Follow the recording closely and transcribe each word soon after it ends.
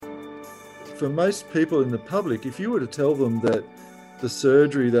for most people in the public, if you were to tell them that the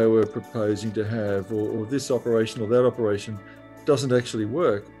surgery they were proposing to have or this operation or that operation doesn't actually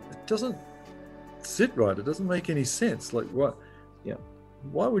work, it doesn't sit right. It doesn't make any sense. Like, what? Yeah.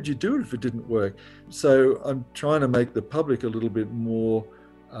 Why would you do it if it didn't work? So I'm trying to make the public a little bit more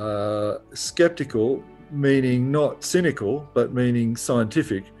skeptical, meaning not cynical, but meaning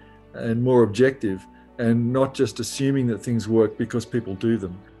scientific and more objective, and not just assuming that things work because people do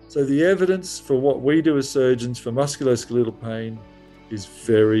them. So the evidence for what we do as surgeons for musculoskeletal pain is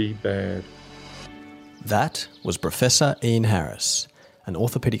very bad. That was Professor Ian Harris, an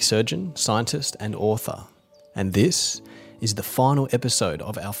orthopaedic surgeon, scientist and author. And this is the final episode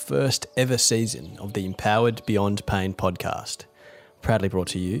of our first ever season of the Empowered Beyond Pain podcast, proudly brought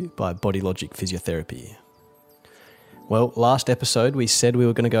to you by Body Logic Physiotherapy. Well, last episode we said we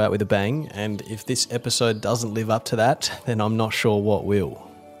were going to go out with a bang, and if this episode doesn't live up to that, then I'm not sure what will.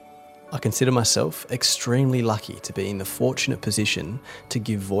 I consider myself extremely lucky to be in the fortunate position to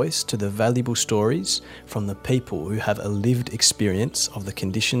give voice to the valuable stories from the people who have a lived experience of the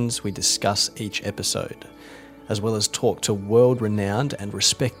conditions we discuss each episode, as well as talk to world-renowned and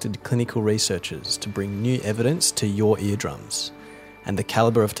respected clinical researchers to bring new evidence to your eardrums. And the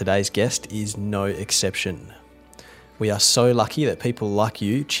calibre of today's guest is no exception. We are so lucky that people like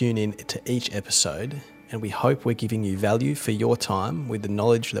you tune in to each episode, and we hope we're giving you value for your time with the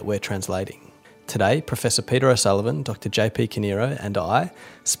knowledge that we're translating. Today, Professor Peter O'Sullivan, Dr. JP Canero and I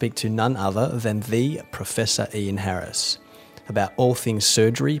speak to none other than the Professor Ian Harris about all things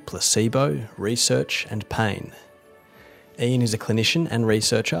surgery, placebo, research and pain. Ian is a clinician and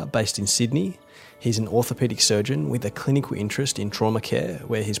researcher based in Sydney. He's an orthopaedic surgeon with a clinical interest in trauma care,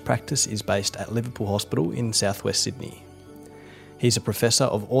 where his practice is based at Liverpool Hospital in southwest Sydney. He's a professor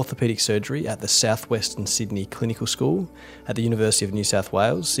of orthopaedic surgery at the Southwestern Sydney Clinical School at the University of New South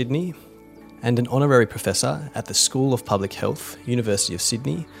Wales, Sydney, and an honorary professor at the School of Public Health, University of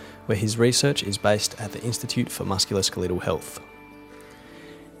Sydney, where his research is based at the Institute for Musculoskeletal Health.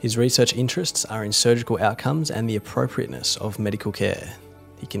 His research interests are in surgical outcomes and the appropriateness of medical care.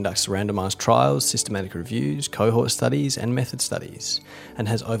 He conducts randomised trials, systematic reviews, cohort studies and method studies, and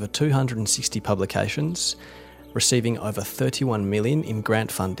has over 260 publications, receiving over 31 million in grant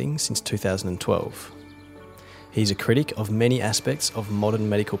funding since 2012. He's a critic of many aspects of modern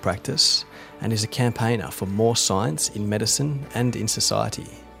medical practice and is a campaigner for more science in medicine and in society.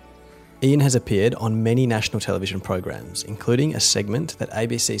 Ian has appeared on many national television programs, including a segment that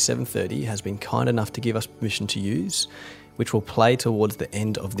ABC 7:30 has been kind enough to give us permission to use, which will play towards the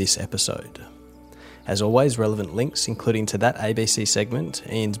end of this episode. As always, relevant links, including to that ABC segment,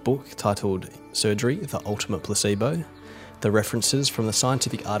 Ian's book titled Surgery, The Ultimate Placebo, the references from the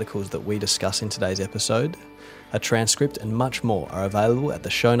scientific articles that we discuss in today's episode, a transcript and much more are available at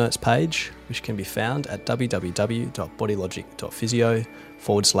the show notes page, which can be found at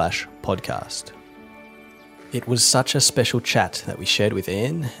www.bodylogic.physio/podcast. It was such a special chat that we shared with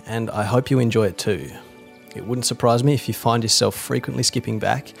Ian, and I hope you enjoy it too. It wouldn't surprise me if you find yourself frequently skipping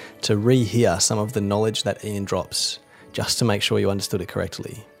back to rehear some of the knowledge that Ian drops, just to make sure you understood it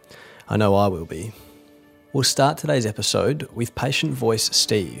correctly. I know I will be. We'll start today's episode with patient voice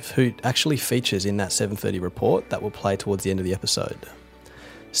Steve, who actually features in that 7:30 report that will play towards the end of the episode.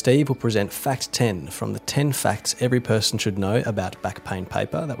 Steve will present Fact 10 from the 10 facts every person should know about back pain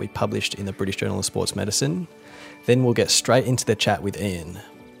paper that we published in the British Journal of Sports Medicine. Then we'll get straight into the chat with Ian.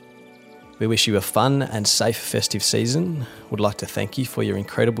 We wish you a fun and safe festive season. Would like to thank you for your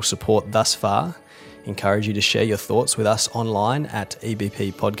incredible support thus far. Encourage you to share your thoughts with us online at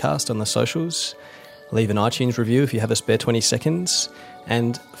EBP Podcast on the socials. Leave an iTunes review if you have a spare 20 seconds.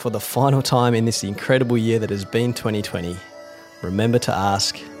 And for the final time in this incredible year that has been 2020, remember to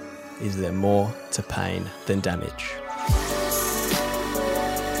ask, is there more to pain than damage?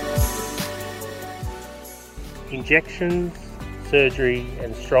 Injections, surgery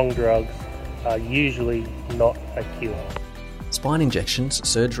and strong drugs are usually not a cure. Spine injections,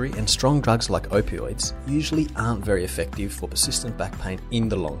 surgery and strong drugs like opioids usually aren't very effective for persistent back pain in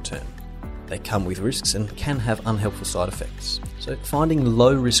the long term. They come with risks and can have unhelpful side effects. So finding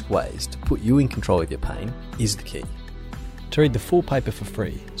low-risk ways to put you in control of your pain is the key. To read the full paper for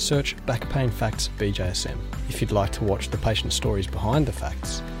free, search Back Pain Facts BJSM. If you'd like to watch the patient stories behind the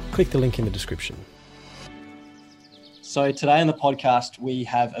facts, click the link in the description. So today on the podcast, we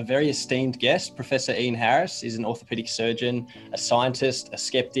have a very esteemed guest. Professor Ian Harris is an orthopaedic surgeon, a scientist, a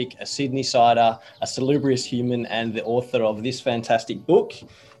skeptic, a Sydney-sider, a salubrious human, and the author of this fantastic book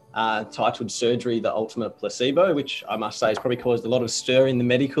titled Surgery, The Ultimate Placebo, which I must say has probably caused a lot of stir in the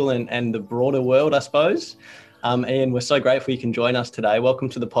medical and the broader world, I suppose. Ian, we're so grateful you can join us today. Welcome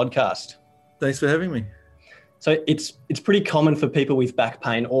to the podcast. Thanks for having me. So it's pretty common for people with back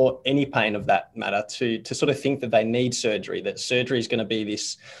pain, or any pain of that matter, to sort of think that they need surgery, that surgery is going to be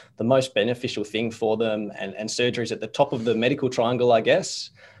the most beneficial thing for them, and surgery is at the top of the medical triangle, I guess.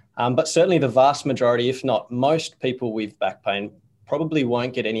 But certainly the vast majority, if not most people with back pain, probably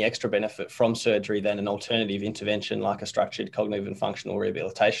won't get any extra benefit from surgery than an alternative intervention like a structured cognitive and functional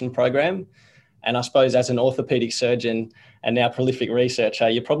rehabilitation program. And I suppose as an orthopedic surgeon and now prolific researcher,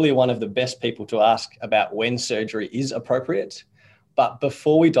 you're probably one of the best people to ask about when surgery is appropriate. But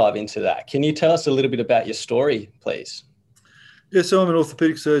before we dive into that, can you tell us a little bit about your story, please? Yeah, so I'm an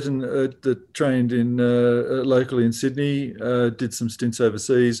orthopedic surgeon that trained in locally in Sydney, did some stints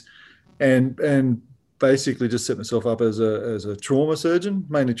overseas, and basically just set myself up as a trauma surgeon,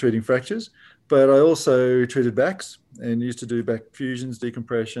 mainly treating fractures. But I also treated backs and used to do back fusions,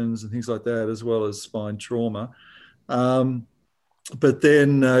 decompressions, and things like that, as well as spine trauma. But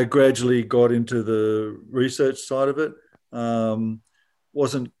then gradually got into the research side of it.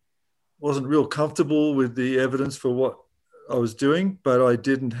 Wasn't real comfortable with the evidence for what I was doing, but I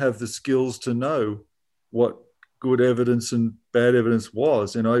didn't have the skills to know what good evidence and bad evidence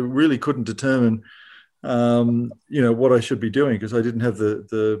was, and I really couldn't determine, what I should be doing, because I didn't have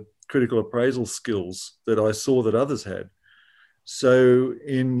the critical appraisal skills that I saw that others had. So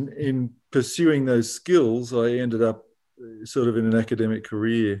in pursuing those skills, I ended up sort of in an academic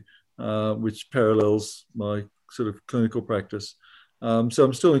career, which parallels my sort of clinical practice. So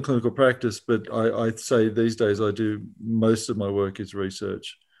I'm still in clinical practice, but I'd say these days I do most of my work is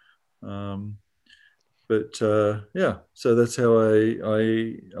research. So that's how I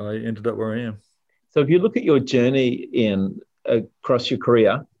ended up where I am. So if you look at your journey across your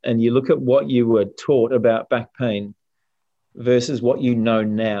career, and you look at what you were taught about back pain versus what you know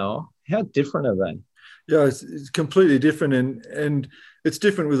now, how different are they? Yeah, it's completely different, and it's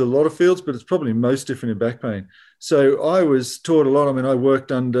different with a lot of fields, but it's probably most different in back pain. So I was taught a lot. I mean, I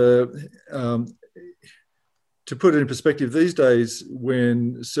worked under, to put it in perspective, these days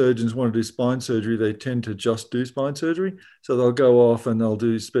when surgeons want to do spine surgery, they tend to just do spine surgery. So they'll go off and they'll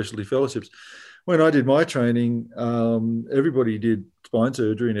do specialty fellowships. When I did my training, everybody did spine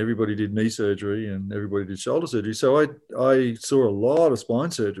surgery and everybody did knee surgery and everybody did shoulder surgery. So I saw a lot of spine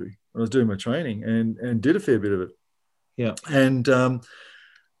surgery when I was doing my training, and did a fair bit of it. Yeah. And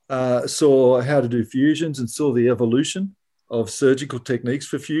saw how to do fusions and saw the evolution of surgical techniques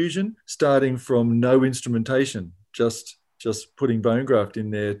for fusion, starting from no instrumentation, just putting bone graft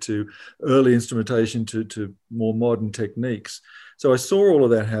in there, to early instrumentation to more modern techniques. So I saw all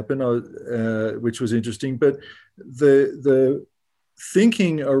of that happen, which was interesting. But the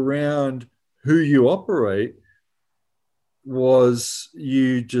thinking around who you operate was,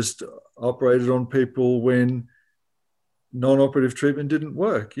 you just operated on people when non-operative treatment didn't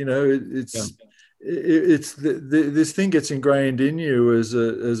work. This thing gets ingrained in you as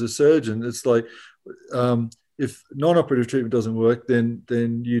a surgeon. It's like, if non-operative treatment doesn't work, then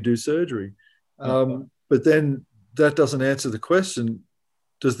you do surgery. But then that doesn't answer the question,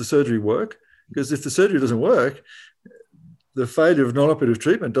 does the surgery work? Because if the surgery doesn't work, the failure of non-operative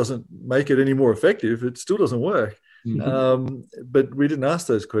treatment doesn't make it any more effective. It still doesn't work. But we didn't ask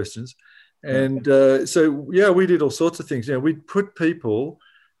those questions. And we did all sorts of things. We'd put people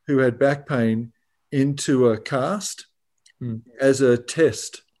who had back pain into a cast as a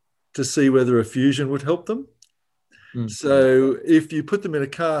test to see whether a fusion would help them. So if you put them in a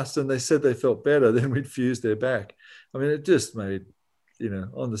cast and they said they felt better, then we'd fuse their back. I mean, it just made,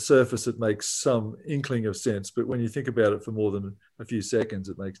 on the surface, it makes some inkling of sense. But when you think about it for more than a few seconds,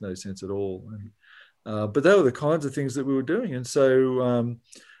 it makes no sense at all. But they were the kinds of things that we were doing. And so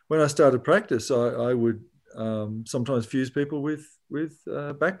when I started practice, I would sometimes fuse people with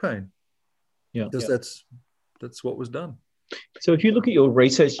back pain. Yeah, because that's what was done. So if you look at your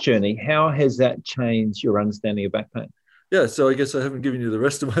research journey, how has that changed your understanding of back pain? Yeah, so I guess I haven't given you the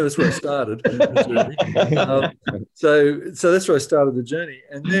rest of my, that's where I started. So that's where I started the journey.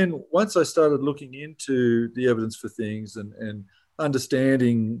 And then once I started looking into the evidence for things and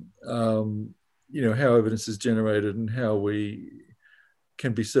understanding, how evidence is generated and how we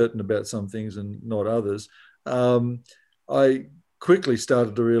can be certain about some things and not others, I quickly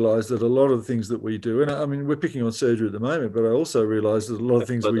started to realize that a lot of the things that we do, and I mean, we're picking on surgery at the moment, but I also realized that a lot of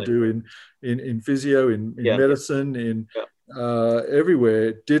things we do in physio, in medicine,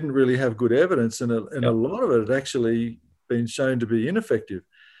 everywhere, didn't really have good evidence, and a lot of it had actually been shown to be ineffective.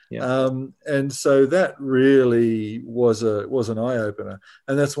 And so that really was an eye-opener.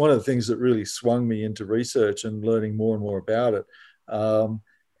 And that's one of the things that really swung me into research and learning more and more about it.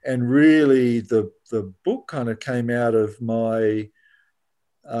 And really the book kind of came out of my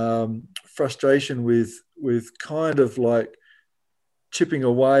frustration with kind of like chipping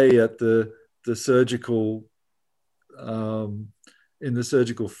away at the surgical in the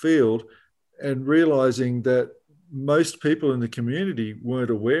surgical field, and realizing that most people in the community weren't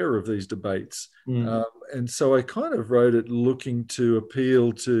aware of these debates. And so I kind of wrote it looking to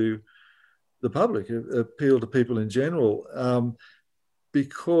appeal to the public, appeal to people in general,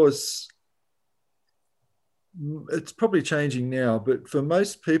 because it's probably changing now, but for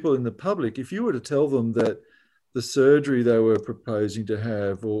most people in the public, if you were to tell them that the surgery they were proposing to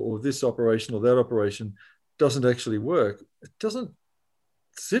have, or this operation or that operation doesn't actually work, it doesn't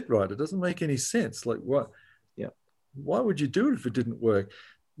sit right. It doesn't make any sense. Like, what? Yeah. Why would you do it if it didn't work?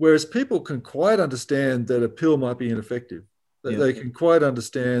 Whereas people can quite understand that a pill might be ineffective. That they can quite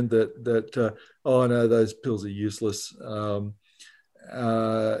understand that oh no, those pills are useless. And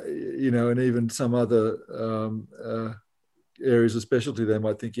even some other areas of specialty, they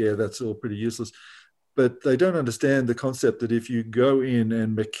might think, yeah, that's all pretty useless. But they don't understand the concept that if you go in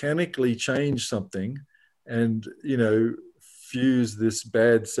and mechanically change something and, fuse this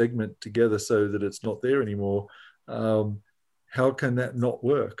bad segment together so that it's not there anymore, how can that not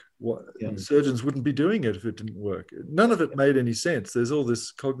work? Surgeons wouldn't be doing it if it didn't work. None of it made any sense. There's all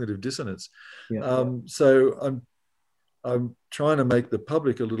this cognitive dissonance. So I'm trying to make the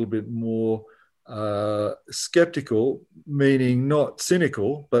public a little bit more skeptical, meaning not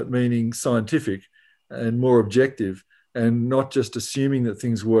cynical, but meaning scientific and more objective, and not just assuming that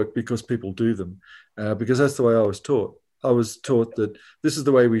things work because people do them, because that's the way I was taught. I was taught that this is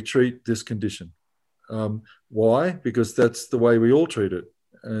the way we treat this condition. Why? Because that's the way we all treat it,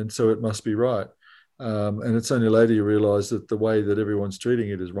 and so it must be right. And it's only later you realise that the way that everyone's treating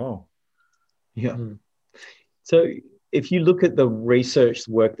it is wrong. Yeah. So if you look at the research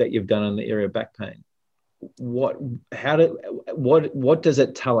work that you've done in the area of back pain, what does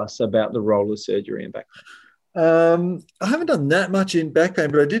it tell us about the role of surgery in back pain? I haven't done that much in back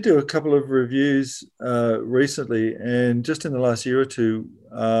pain, but I did do a couple of reviews recently, and just in the last year or two,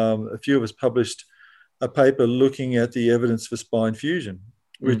 a few of us published a paper looking at the evidence for spine fusion,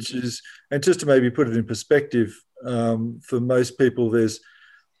 which is, and just to maybe put it in perspective, for most people, there's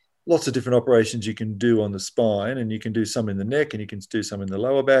lots of different operations you can do on the spine, and you can do some in the neck and you can do some in the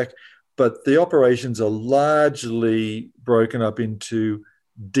lower back, but the operations are largely broken up into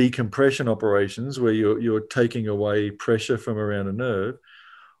decompression operations where you're taking away pressure from around a nerve,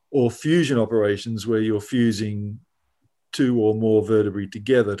 or fusion operations where you're fusing two or more vertebrae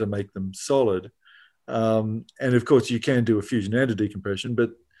together to make them solid. And of course you can do a fusion and a decompression,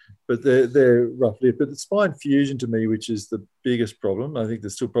 but they're roughly it. But the spine fusion, to me, which is the biggest problem, I think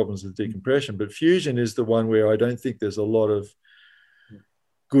there's still problems with decompression, but fusion is the one where I don't think there's a lot of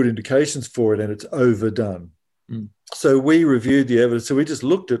good indications for it, and it's overdone. So we reviewed the evidence. So we just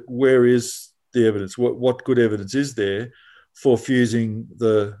looked at where is the evidence, what good evidence is there for fusing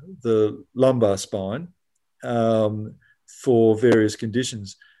the lumbar spine for various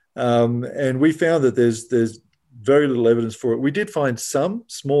conditions. And we found that there's very little evidence for it. We did find some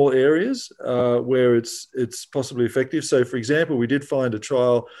small areas where it's possibly effective. So, for example, we did find a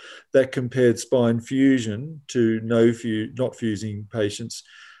trial that compared spine fusion to not fusing patients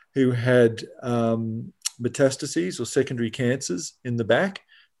who had metastases or secondary cancers in the back.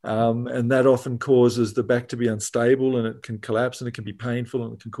 And that often causes the back to be unstable, and it can collapse, and it can be painful,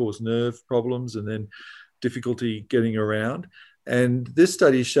 and it can cause nerve problems and then difficulty getting around. And this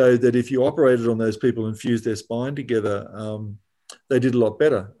study showed that if you operated on those people and fused their spine together, they did a lot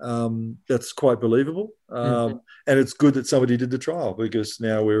better. That's quite believable. And it's good that somebody did the trial, because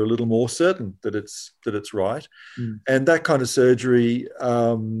now we're a little more certain that it's right. And that kind of surgery,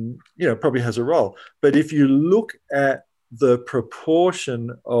 probably has a role. But if you look at the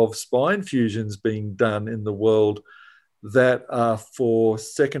proportion of spine fusions being done in the world that are for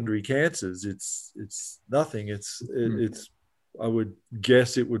secondary cancers, it's nothing. It's I would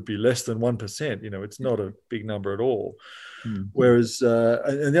guess it would be less than 1%. It's not a big number at all. Whereas,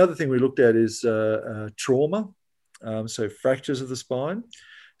 and the other thing we looked at is trauma, so fractures of the spine.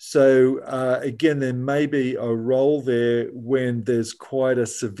 So again, there may be a role there when there's quite a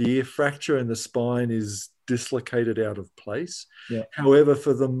severe fracture and the spine is dislocated out of place. However,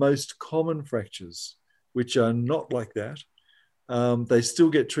 for the most common fractures, which are not like that, they still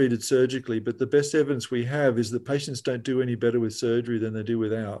get treated surgically, but the best evidence we have is that patients don't do any better with surgery than they do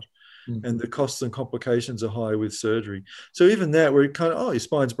without. And the costs and complications are high with surgery. So even that, we're kind of, your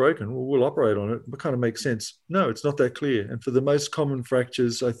spine's broken, well, we'll operate on it. It kind of makes sense. No, it's not that clear. And for the most common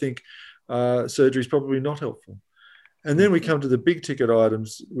fractures, I think surgery is probably not helpful. And then we come to the big ticket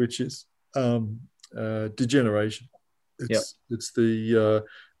items, which is degeneration. It's the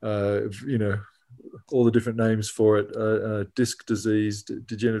all the different names for it: disc disease,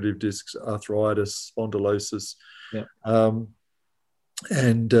 degenerative discs, arthritis, spondylosis. Yeah.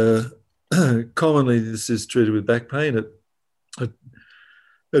 And commonly, this is treated with back pain.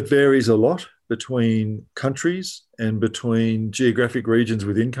 It varies a lot between countries and between geographic regions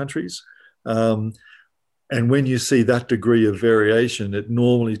within countries. And when you see that degree of variation, it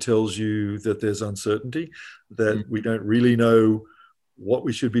normally tells you that there's uncertainty, that we don't really know what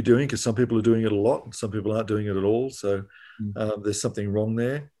we should be doing, because some people are doing it a lot and some people aren't doing it at all. So there's something wrong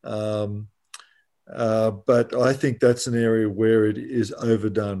there. But I think that's an area where it is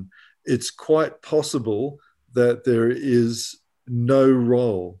overdone. It's quite possible that there is no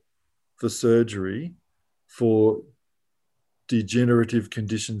role for surgery for degenerative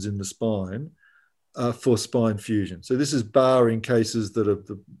conditions in the spine for spine fusion. So this is barring cases that are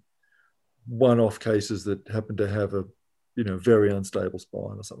the one-off cases that happen to have a very unstable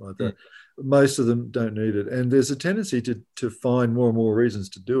spine or something like that. Most of them don't need it. And there's a tendency to find more and more reasons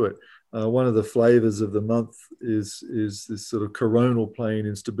to do it. One of the flavors of the month is this sort of coronal plane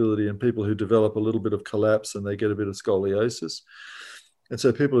instability, and people who develop a little bit of collapse and they get a bit of scoliosis. And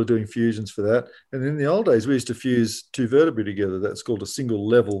so people are doing fusions for that. And in the old days, we used to fuse two vertebrae together. That's called a single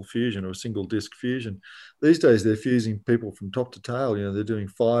level fusion or a single disc fusion. These days, they're fusing people from top to tail. They're doing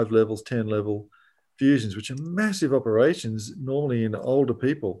 5 levels, 10 level fusions, which are massive operations, normally in older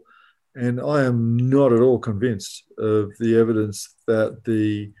people. And I am not at all convinced of the evidence that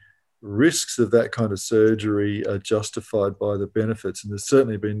the risks of that kind of surgery are justified by the benefits. And there's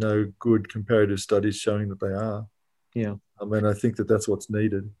certainly been no good comparative studies showing that they are. Yeah. I think that that's what's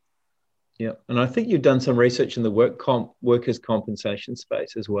needed. Yeah. And I think you've done some research in the workers' compensation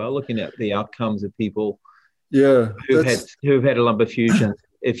space as well, looking at the outcomes of people who've had a lumbar fusion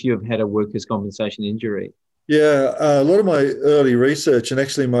if you've had a workers' compensation injury. Yeah, a lot of my early research, and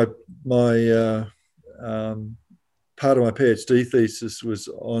actually my part of my PhD thesis was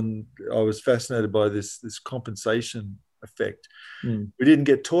on, I was fascinated by this compensation effect. We didn't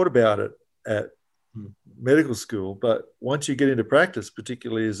get taught about it at medical school, but once you get into practice,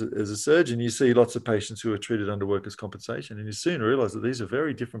 particularly as a surgeon, you see lots of patients who are treated under workers' compensation, and you soon realize that these are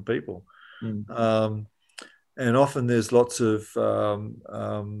very different people. And often there's lots of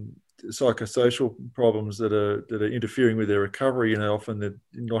psychosocial problems that are interfering with their recovery. Often they're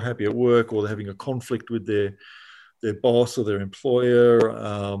not happy at work, or they're having a conflict with their boss or their employer.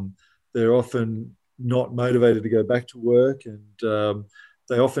 They're often not motivated to go back to work, and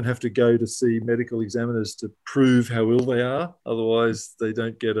they often have to go to see medical examiners to prove how ill they are. Otherwise, they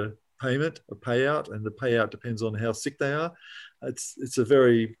don't get a payout, and the payout depends on how sick they are. It's a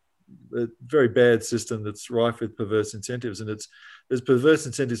very bad system that's rife with perverse incentives, and there's perverse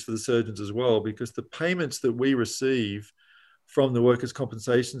incentives for the surgeons as well, because the payments that we receive from the workers'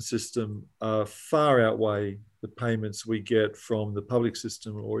 compensation system far outweigh the payments we get from the public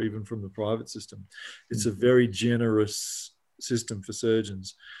system or even from the private system. It's a very generous system for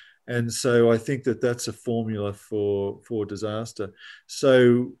surgeons. And so I think that that's a formula for disaster.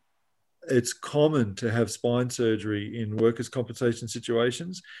 So it's common to have spine surgery in workers' compensation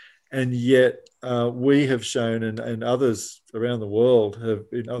situations. And yet we have shown, and others around the world have,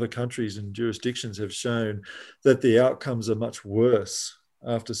 in other countries and jurisdictions, have shown that the outcomes are much worse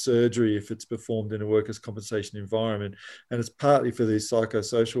after surgery if it's performed in a workers' compensation environment. And it's partly for these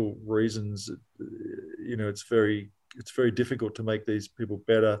psychosocial reasons. It's very difficult to make these people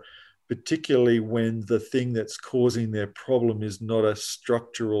better, particularly when the thing that's causing their problem is not a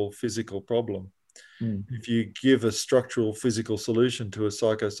structural physical problem. If you give a structural physical solution to a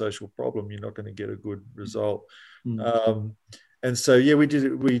psychosocial problem, you're not going to get a good result. And so,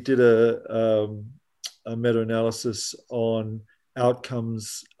 we did a meta-analysis on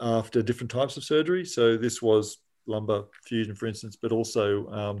outcomes after different types of surgery. So this was lumbar fusion, for instance, but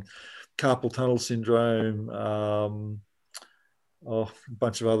also carpal tunnel syndrome, a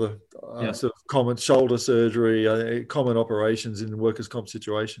bunch of other sort of common shoulder surgery, common operations in the workers' comp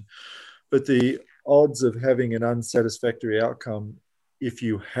situation. But the odds of having an unsatisfactory outcome if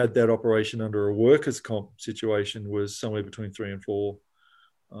you had that operation under a workers' comp situation was somewhere between 3 and 4.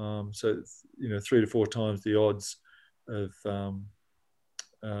 So 3 to 4 times the odds of a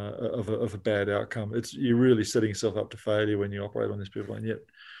bad outcome. You're really setting yourself up to failure when you operate on these people, and yet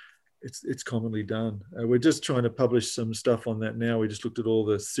it's commonly done. We're just trying to publish some stuff on that now. We just looked at all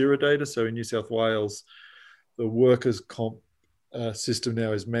the CIRA data. So in New South Wales, the workers' comp system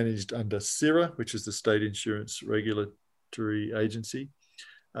now is managed under CIRA, which is the State Insurance Regulatory Agency.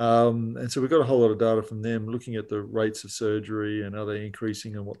 And so we've got a whole lot of data from them looking at the rates of surgery and are they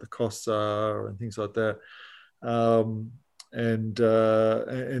increasing and what the costs are and things like that. and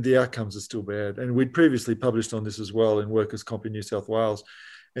the outcomes are still bad. And we'd previously published on this as well in Workers' Comp in New South Wales.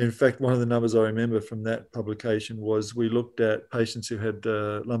 And in fact, one of the numbers I remember from that publication was we looked at patients who had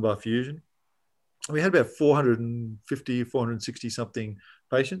lumbar fusion. We had about 450, 460 something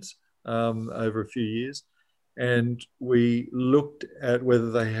patients over a few years. And we looked at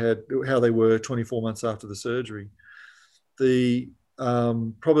whether they had, how they were 24 months after the surgery. The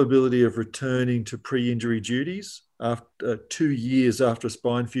probability of returning to pre-injury duties after 2 years after a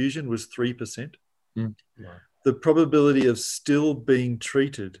spine fusion was 3%. Wow. The probability of still being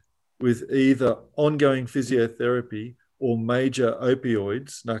treated with either ongoing physiotherapy or major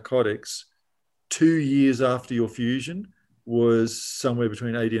opioids, narcotics, 2 years after your fusion was somewhere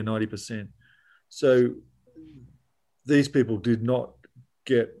between 80 and 90%. So these people did not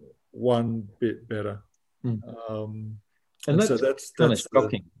get one bit better. And so that's kind of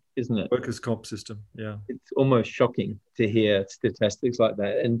shocking, isn't it? Workers' comp system, yeah. It's almost shocking to hear statistics like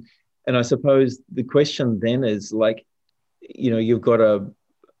that. And I suppose the question then is, like, you've got a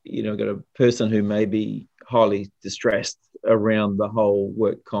person who may be highly distressed around the whole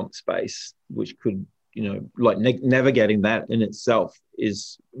work comp space, which could, navigating that in itself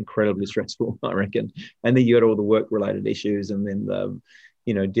is incredibly stressful, I reckon. And then you got all the work-related issues, and then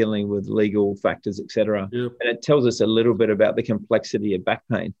dealing with legal factors, etc. Yep. And it tells us a little bit about the complexity of back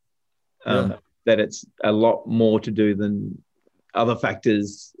pain, that it's a lot more to do than other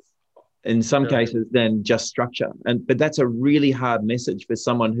factors in some cases than just structure. But that's a really hard message for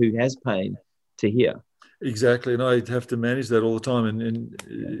someone who has pain to hear. Exactly. And I have to manage that all the time. And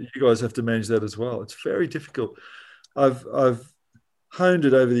you guys have to manage that as well. It's very difficult. I've honed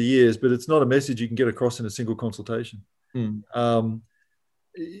it over the years, but it's not a message you can get across in a single consultation. People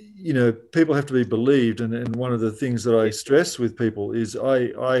have to be believed. And one of the things that I stress with people is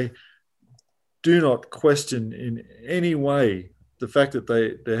I do not question in any way the fact that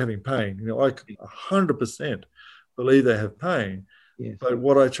they're having pain. I 100% believe they have pain. Yes. But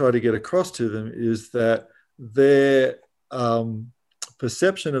what I try to get across to them is that their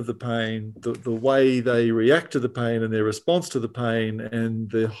perception of the pain, the way they react to the pain and their response to the pain, and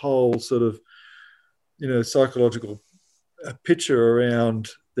the whole sort of, psychological picture around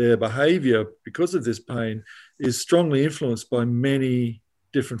their behavior because of this pain is strongly influenced by many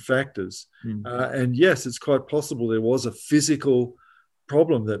different factors. And yes, it's quite possible there was a physical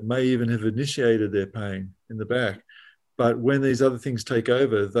problem that may even have initiated their pain in the back. But when these other things take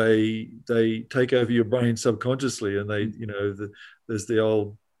over, they take over your brain subconsciously, and there's the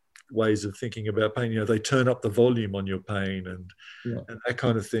old ways of thinking about pain. They turn up the volume on your pain and that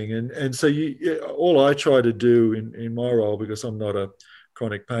kind of thing. And so all I try to do in my role, because I'm not a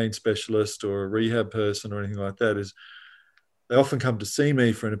chronic pain specialist or a rehab person or anything like that, is they often come to see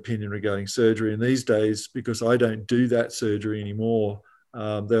me for an opinion regarding surgery. And these days, because I don't do that surgery anymore,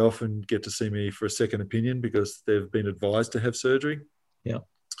 they often get to see me for a second opinion because they've been advised to have surgery. Yeah.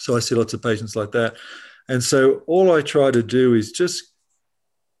 So I see lots of patients like that. And so all I try to do is just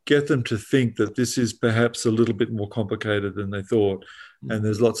get them to think that this is perhaps a little bit more complicated than they thought. And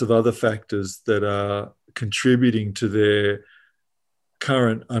there's lots of other factors that are contributing to their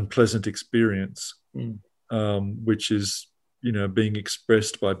current unpleasant experience, which is, being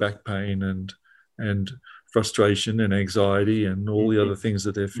expressed by back pain and frustration and anxiety and all the other things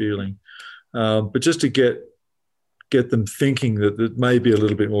that they're feeling. But just to get them thinking that it may be a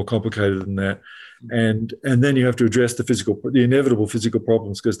little bit more complicated than that. And then you have to address the inevitable physical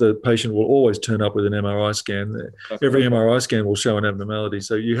problems, because the patient will always turn up with an MRI scan. Every MRI scan will show an abnormality.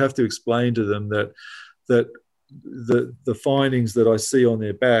 So you have to explain to them that the findings that I see on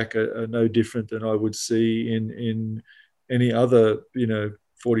their back are no different than I would see in any other,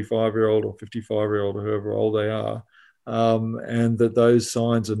 45-year-old or 55-year-old or however old they are, and that those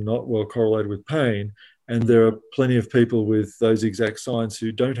signs are not well correlated with pain. And there are plenty of people with those exact signs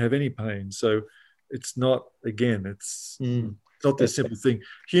who don't have any pain. So it's not, again, it's not this simple thing.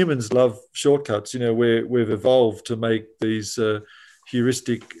 Humans love shortcuts. We've evolved to make these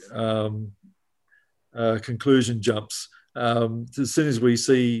heuristic conclusion jumps. As soon as we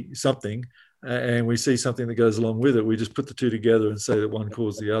see something, and we see something that goes along with it, we just put the two together and say that one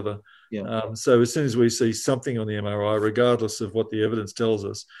caused the other. So as soon as we see something on the MRI, regardless of what the evidence tells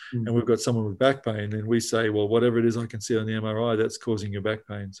us, and we've got someone with back pain, then we say, well, whatever it is I can see on the MRI, that's causing your back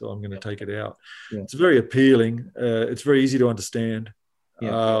pain, so I'm going to take it out. It's very appealing. It's very easy to understand.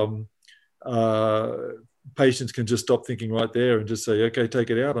 Patients can just stop thinking right there and just say, okay, take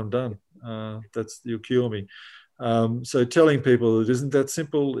it out, I'm done. You'll cure me. So telling people it isn't that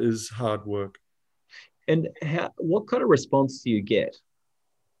simple is hard work. And what kind of response do you get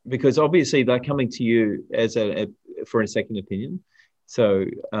because obviously they're coming to you as for a second opinion. So,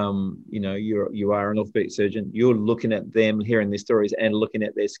 you are an orthopedic surgeon. You're looking at them, hearing their stories, and looking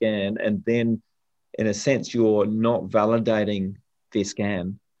at their scan, and then, in a sense, you're not validating their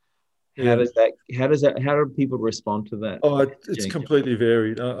scan. How do people respond to that? Oh, it's completely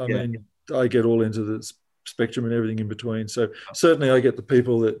varied. I mean, I get all into the spectrum and everything in between. So certainly I get the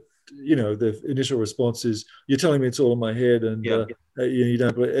people that, the initial response is, you're telling me it's all in my head, and you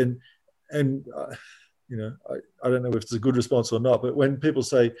don't, and I don't know if it's a good response or not, but when people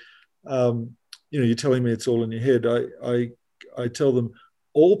say, you're telling me it's all in your head, I tell them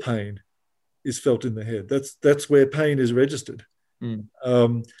all pain is felt in the head. That's where pain is registered.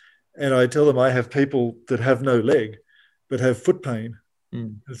 And I tell them I have people that have no leg but have foot pain.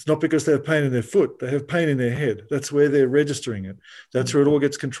 It's not because they have pain in their foot, they have pain in their head. That's where they're registering it. That's where it all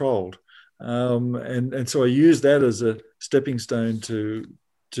gets controlled. And so I use that as a stepping stone to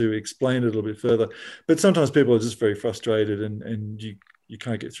explain it a little bit further. But sometimes people are just very frustrated and you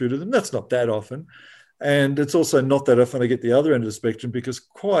can't get through to them. That's not that often. And it's also not that often I get the other end of the spectrum, because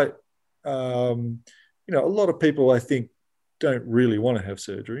a lot of people, I think, don't really want to have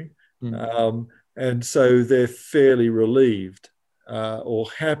surgery. And so they're fairly relieved or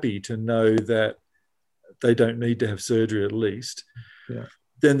happy to know that they don't need to have surgery at least.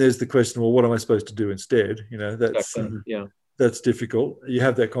 Then there's the question, well, what am I supposed to do instead? That's difficult. You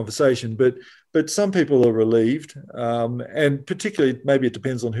have that conversation, but some people are relieved, and particularly maybe it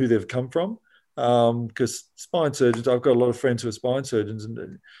depends on who they've come from, because spine surgeons, I've got a lot of friends who are spine surgeons,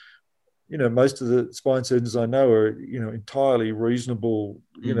 and most of the spine surgeons I know are entirely reasonable,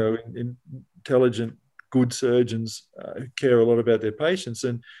 intelligent, good surgeons who care a lot about their patients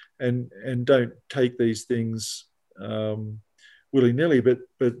and don't take these things willy-nilly. But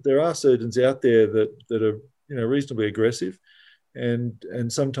there are surgeons out there that are reasonably aggressive, and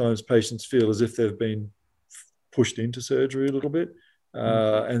sometimes patients feel as if they've been pushed into surgery a little bit,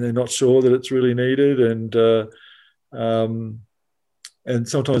 and they're not sure that it's really needed, and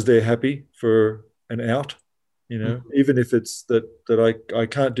sometimes they're happy for an out, even if it's that I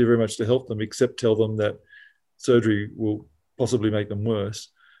can't do very much to help them except tell them that surgery will possibly make them worse.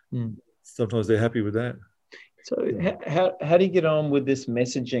 Sometimes they're happy with that. So how do you get on with this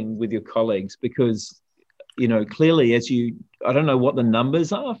messaging with your colleagues? Because, clearly, I don't know what the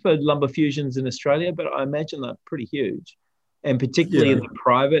numbers are for lumbar fusions in Australia, but I imagine they're pretty huge, and particularly in the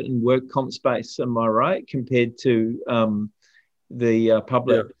private and work comp space. Am I right? Compared to the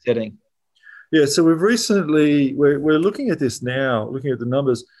public setting. So we're looking at this now, looking at the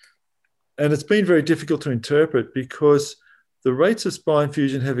numbers, and it's been very difficult to interpret because the rates of spine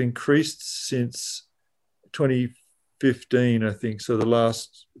fusion have increased since 2015, I think, so the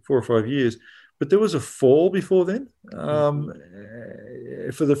last 4 or 5 years. But there was a fall before then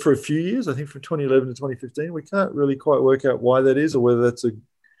for a few years, I think from 2011 to 2015. We can't really quite work out why that is, or whether that's a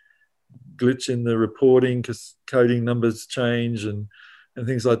glitch in the reporting because coding numbers change and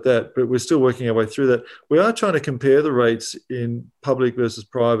things like that. But we're still working our way through that. We are trying to compare the rates in public versus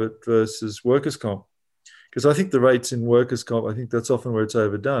private versus workers' comp, because I think the rates in workers' comp, I think that's often where it's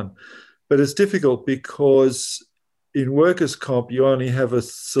overdone. But it's difficult because in workers' comp, you only have a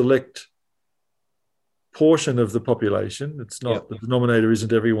select portion of the population. It's not, the denominator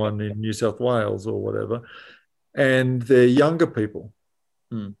isn't everyone in New South Wales or whatever. And they're younger people.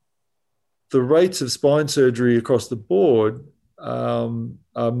 The rates of spine surgery across the board are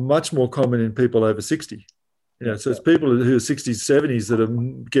much more common in people over 60. So it's people who are 60s, 70s that are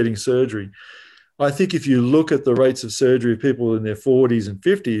getting surgery. I think if you look at the rates of surgery of people in their 40s and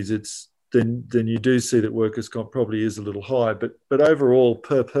 50s, then you do see that workers' comp probably is a little high. But overall,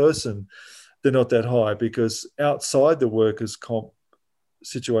 per person, they're not that high, because outside the workers' comp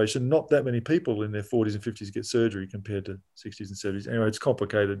situation, not that many people in their 40s and 50s get surgery compared to 60s and 70s. Anyway, it's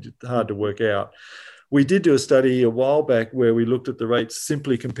complicated, hard to work out. We did do a study a while back where we looked at the rates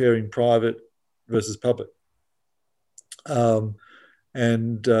simply comparing private versus public, and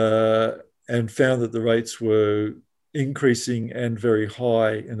found that the rates were increasing and very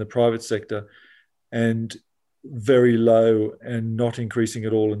high in the private sector, and very low and not increasing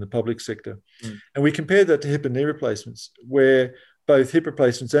at all in the public sector. And we compared that to hip and knee replacements, where both hip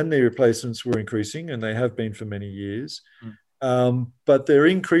replacements and knee replacements were increasing, and they have been for many years. But they're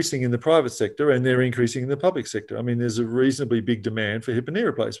increasing in the private sector and they're increasing in the public sector. I mean, there's a reasonably big demand for hip and knee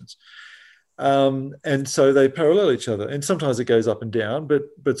replacements. And so they parallel each other. And sometimes it goes up and down,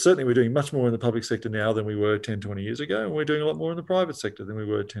 but certainly we're doing much more in the public sector now than we were 10, 20 years ago. And we're doing a lot more in the private sector than we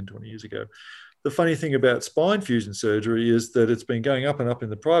were 10, 20 years ago. The funny thing about spine fusion surgery is that it's been going up and up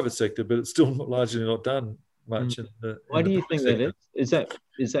in the private sector, but it's still largely not done much. Why do you think that is? Is that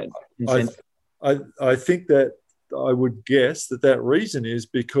incentive? I think that I would guess that reason is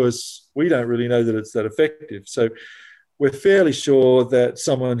because we don't really know that it's that effective. So we're fairly sure that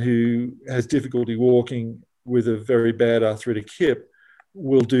someone who has difficulty walking with a very bad arthritic hip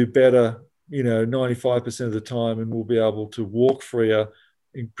will do better, 95% of the time, and will be able to walk freer,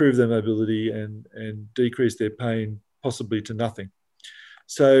 improve their mobility, and decrease their pain possibly to nothing.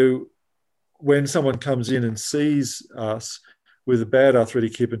 So when someone comes in and sees us with a bad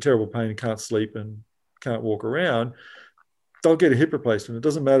arthritic hip and terrible pain and can't sleep and can't walk around, they'll get a hip replacement. It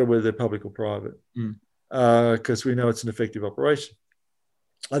doesn't matter whether they're public or private, because we know it's an effective operation.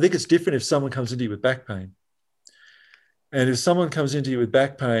 I think it's different if someone comes into you with back pain. And if someone comes into you with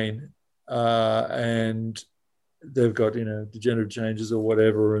back pain and they've got, degenerative changes or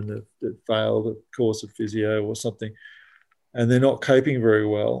whatever, and they've failed the course of physio or something, and they're not coping very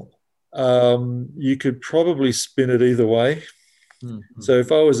well, you could probably spin it either way. Mm-hmm. So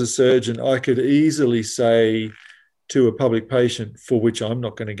if I was a surgeon, I could easily say to a public patient, for which I'm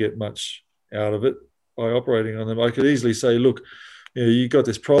not going to get much out of it by operating on them, I could easily say, look, you got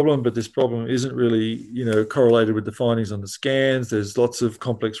this problem, but this problem isn't really, correlated with the findings on the scans. There's lots of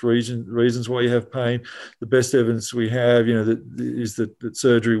complex reasons why you have pain. The best evidence we have, is that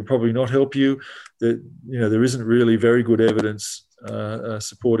surgery will probably not help you. That, there isn't really very good evidence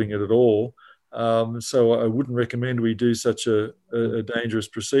supporting it at all. So I wouldn't recommend we do such a dangerous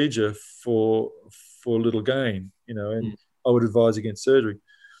procedure for little gain, and I would advise against surgery.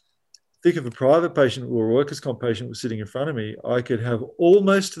 Think of a private patient or a workers' comp patient was sitting in front of me, I could have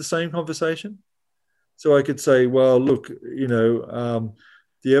almost the same conversation. So I could say, well, look, the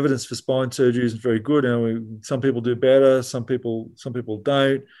evidence for spine surgery isn't very good. And some people do better, some people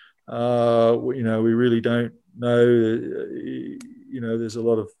don't. We really don't know. There's a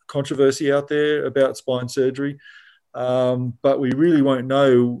lot of controversy out there about spine surgery, but we really won't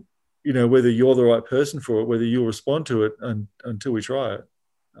know, whether you're the right person for it, whether you'll respond to it until we try it.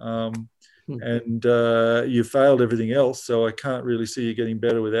 And you failed everything else, so I can't really see you getting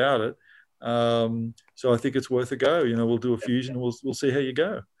better without it. So I think it's worth a go. We'll do a fusion and we'll see how you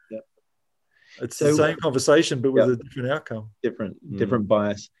go. Yep. It's the same conversation, but with a different outcome. Different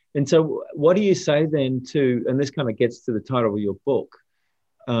bias. And so what do you say then to, and this kind of gets to the title of your book,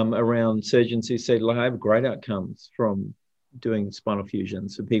 around surgeons who say, I have great outcomes from doing spinal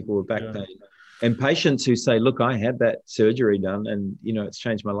fusions for people with back pain, and patients who say, look, I had that surgery done and, it's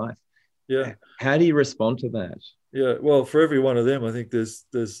changed my life. Yeah. How do you respond to that? Yeah. Well, for every one of them, I think there's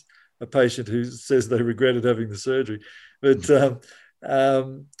a patient who says they regretted having the surgery. But so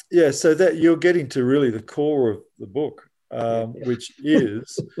that you're getting to really the core of the book, which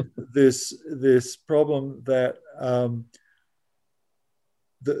is this problem that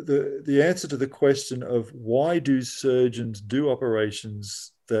the answer to the question of why do surgeons do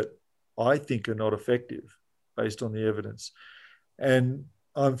operations that I think are not effective based on the evidence. And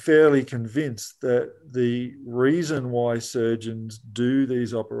I'm fairly convinced that the reason why surgeons do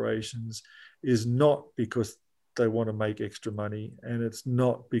these operations is not because they want to make extra money, and it's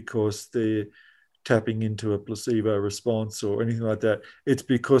not because they're tapping into a placebo response or anything like that. It's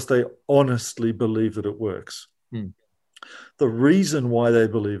because they honestly believe that it works. The reason why they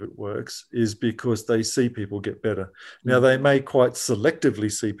believe it works is because they see people get better. Now, they may quite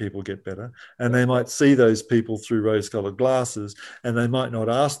selectively see people get better, and they might see those people through rose-colored glasses, and they might not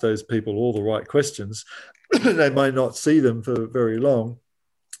ask those people all the right questions. They might not see them for very long.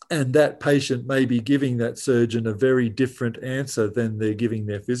 And that patient may be giving that surgeon a very different answer than they're giving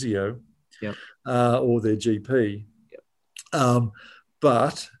their physio or their GP.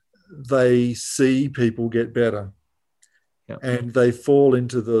 But they see people get better. And they fall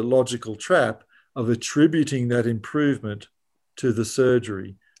into the logical trap of attributing that improvement to the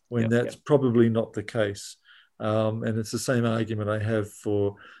surgery when that's probably not the case. And it's the same argument I have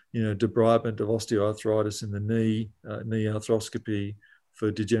for, debridement of osteoarthritis in the knee, knee arthroscopy for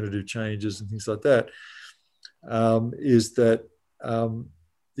degenerative changes and things like that, is that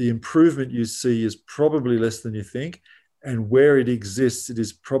the improvement you see is probably less than you think. And where it exists, it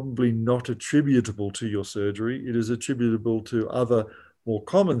is probably not attributable to your surgery. It is attributable to other more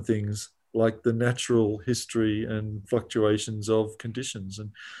common things like the natural history and fluctuations of conditions.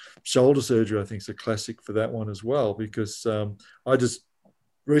 And shoulder surgery, I think, is a classic for that one as well, because I just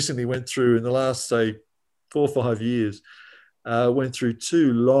recently went through, in the last, say, 4 or 5 years, went through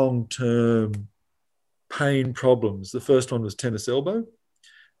 2 long-term pain problems. The first one was tennis elbow.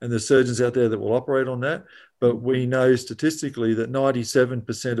 And there's surgeons out there that will operate on that. But we know statistically that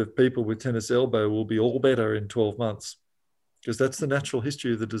 97% of people with tennis elbow will be all better in 12 months. because that's the natural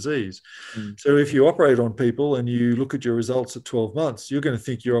history of the disease. Mm. So if you operate on people and you look at your results at 12 months, you're going to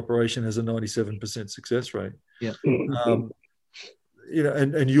think your operation has a 97% success rate. Yeah. And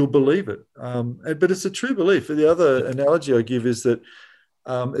you'll believe it. But it's a true belief. The other analogy I give is that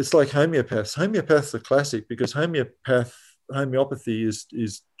it's like homeopaths. Homeopaths are classic because homeopathy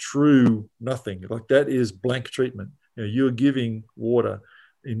is true nothing. Like that is blank treatment. You're giving water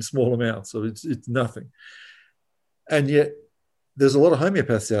in small amounts, so it's nothing. And yet there's a lot of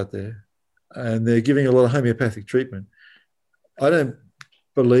homeopaths out there, and they're giving a lot of homeopathic treatment. I don't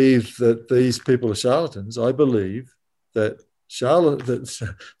believe that these people are charlatans. I believe that charlatans.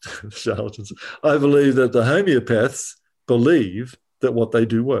 I believe that the homeopaths believe that what they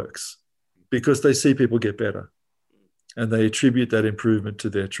do works because they see people get better, and they attribute that improvement to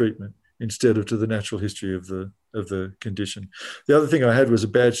their treatment instead of to the natural history of the condition. The other thing I had was a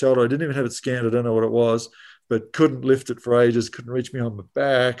bad shoulder. I didn't even have it scanned. I don't know what it was, but couldn't lift it for ages, couldn't reach me on my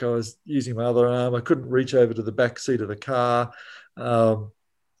back. I was using my other arm. I couldn't reach over to the back seat of the car.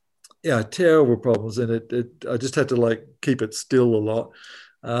 Terrible problems. And I just had to keep it still a lot.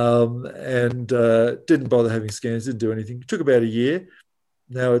 And didn't bother having scans, didn't do anything. It took about a year.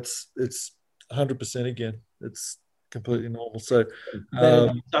 Now it's 100% again. It's completely normal. So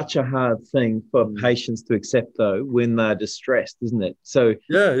that is such a hard thing for patients to accept, though, when they're distressed, isn't it? So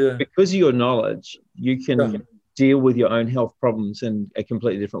because of your knowledge, you can deal with your own health problems in a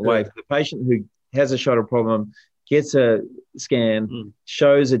completely different way. For the patient who has a shoulder problem, gets a scan,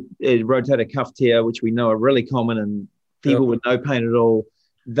 shows a rotator cuff tear, which we know are really common in people with no pain at all,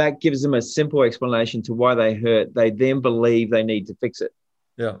 that gives them a simple explanation to why they hurt. They then believe they need to fix it.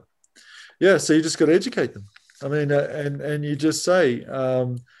 Yeah. So you just got to educate them. I mean, and you just say,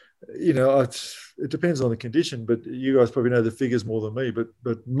 it depends on the condition, but you guys probably know the figures more than me.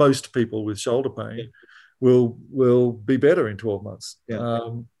 But most people with shoulder pain will be better in 12 months.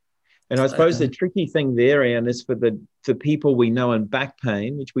 And I suppose the tricky thing there, Ian, is for people we know in back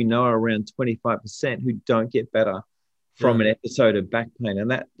pain, which we know are around 25% who don't get better from an episode of back pain.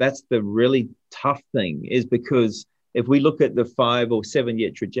 And that's the really tough thing, is because if we look at the 5 or 7 year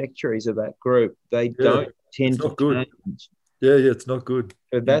trajectories of that group, they don't tend to change. It's not good.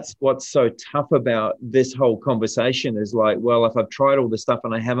 So that's what's so tough about this whole conversation is well, if I've tried all this stuff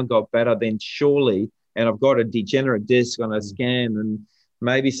and I haven't got better, then surely, and I've got a degenerate disc on a scan and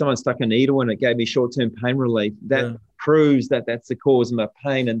maybe someone stuck a needle and it gave me short-term pain relief, that proves that that's the cause of my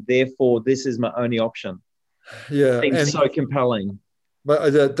pain, and therefore this is my only option. It seems so compelling.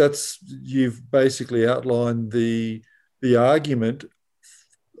 But you've basically outlined the argument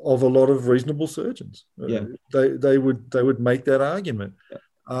of a lot of reasonable surgeons. They would make that argument,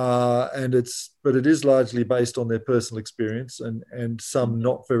 but it is largely based on their personal experience and some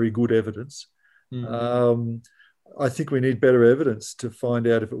not very good evidence. I think we need better evidence to find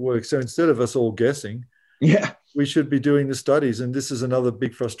out if it works. So instead of us all guessing, we should be doing the studies. And this is another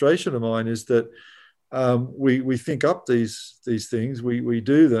big frustration of mine, is that we think up these things, we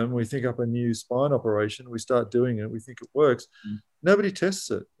do them, we think up a new spine operation, we start doing it, we think it works. Nobody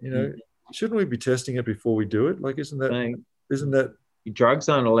tests it. Shouldn't we be testing it before we do it? Isn't that drugs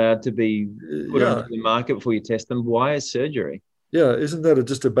aren't allowed to be put onto the market before you test them? Why is surgery? Isn't that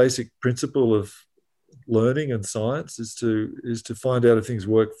just a basic principle of learning and science, is to find out if things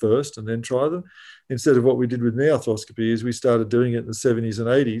work first and then try them, instead of what we did with knee arthroscopy, is we started doing it in the 70s and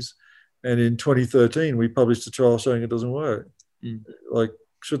 80s, and in 2013 we published a trial showing it doesn't work.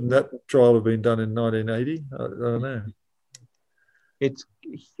 Shouldn't that trial have been done in 1980? I don't know. It's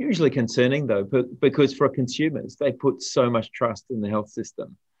hugely concerning, though, because for consumers, they put so much trust in the health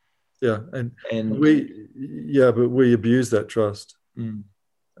system. And we abuse that trust.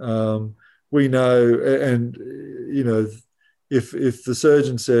 We know, and if the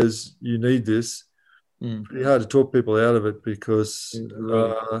surgeon says you need this, pretty hard to talk people out of it, because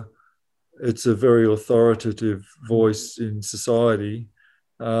it's a very authoritative voice in society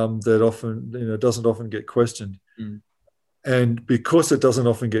that often doesn't often get questioned. And because it doesn't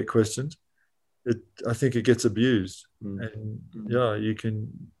often get questioned, I think it gets abused. And you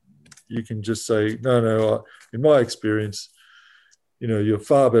can just say, no, in my experience, you're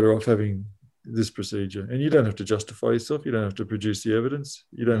far better off having this procedure. And you don't have to justify yourself. You don't have to produce the evidence.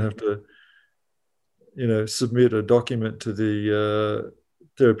 You don't have to, submit a document to the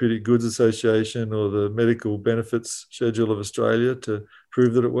Therapeutic Goods Association or the Medical Benefits Schedule of Australia to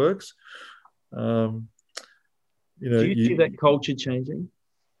prove that it works. Do you see that culture changing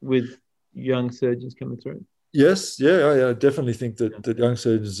with young surgeons coming through? Yes, I definitely think that young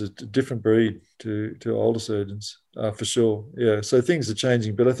surgeons are a different breed to older surgeons, for sure. Yeah, so things are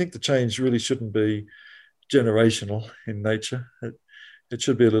changing, but I think the change really shouldn't be generational in nature. It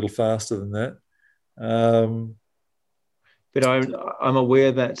should be a little faster than that. But I'm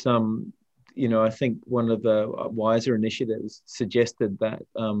aware that I think one of the wiser initiatives suggested that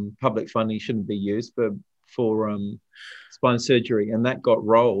public funding shouldn't be used for spine surgery, and that got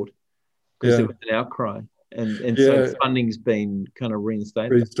rolled because there was an outcry, and so funding's been kind of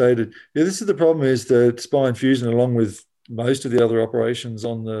reinstated. Yeah, this is the problem: is that spine fusion, along with most of the other operations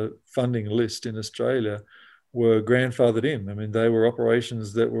on the funding list in Australia, were grandfathered in. I mean, they were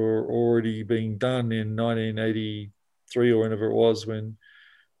operations that were already being done in 1983 or whenever it was when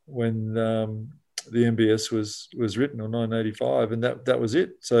the MBS was written, or 1985, and that was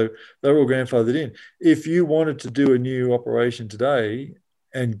it. So they were all grandfathered in. If you wanted to do a new operation today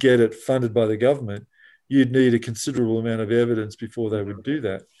and get it funded by the government, you'd need a considerable amount of evidence before they would do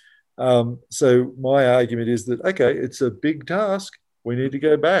that. So my argument is that, okay, it's a big task. We need to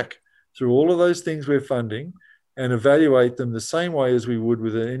go back through all of those things we're funding and evaluate them the same way as we would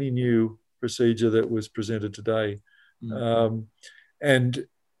with any new procedure that was presented today. And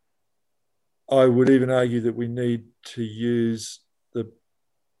I would even argue that we need to use the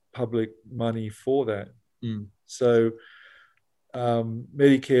public money for that. So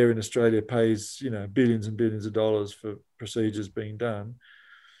Medicare in Australia pays, billions and billions of dollars for procedures being done.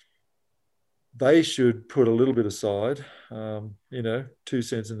 They should put a little bit aside, 2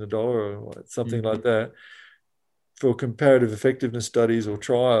 cents in the dollar or something like that, for comparative effectiveness studies or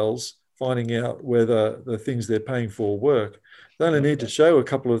trials, finding out whether the things they're paying for work. They only need to show a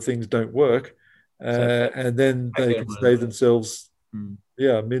couple of things don't work, and then they can save themselves,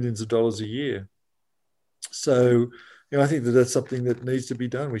 millions of dollars a year. So, I think that that's something that needs to be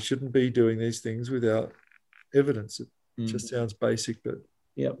done. We shouldn't be doing these things without evidence. It just sounds basic, but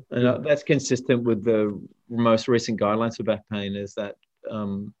yeah, and that's consistent with the most recent guidelines for back pain. Is that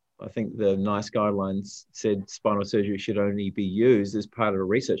I think the NICE guidelines said spinal surgery should only be used as part of a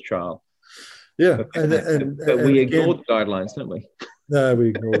research trial. Yeah, but we ignored the guidelines, don't we? No, we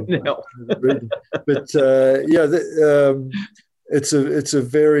ignored them. No. But it's a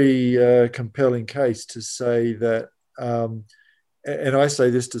very compelling case to say that, and I say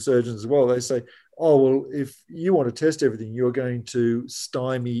this to surgeons as well. They say, "Oh, well, if you want to test everything, you're going to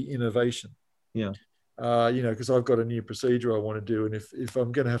stymie innovation." Yeah. Because I've got a new procedure I want to do, and if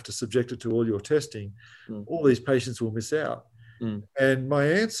I'm going to have to subject it to all your testing, all these patients will miss out. And my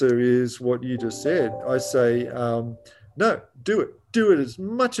answer is what you just said. I say, no, do it as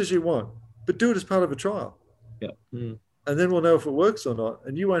much as you want, but do it as part of a trial. Yeah. And then we'll know if it works or not.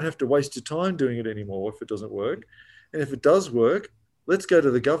 And you won't have to waste your time doing it anymore if it doesn't work. And if it does work, let's go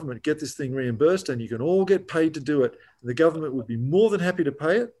to the government, get this thing reimbursed, and you can all get paid to do it. And the government would be more than happy to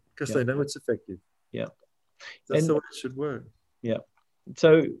pay it because they know it's effective. Yeah. That's the way it should work. Yeah.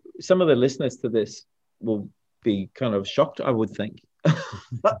 So some of the listeners to this will be kind of shocked, I would think,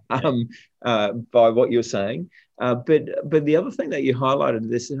 by what you're saying. But the other thing that you highlighted,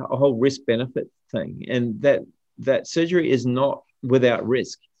 this whole risk-benefit thing, and that surgery is not without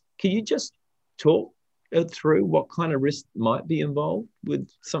risk. Can you just talk through what kind of risk might be involved with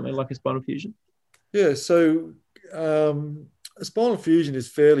something like a spinal fusion? Yeah, so a spinal fusion is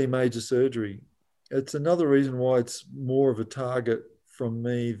fairly major surgery. It's another reason why it's more of a target from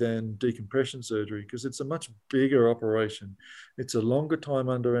me than decompression surgery, because it's a much bigger operation. It's a longer time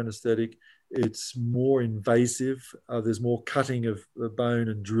under anesthetic. It's more invasive. There's more cutting of the bone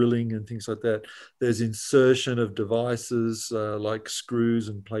and drilling and things like that. There's insertion of devices like screws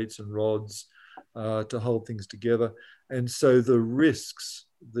and plates and rods to hold things together. And so the risks,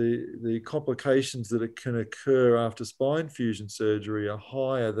 the complications that can occur after spine fusion surgery are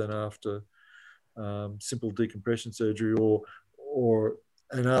higher than after simple decompression surgery or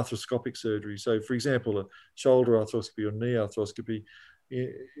an arthroscopic surgery. So, for example, a shoulder arthroscopy or knee arthroscopy,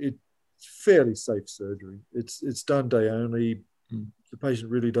 it's fairly safe surgery. It's done day only. The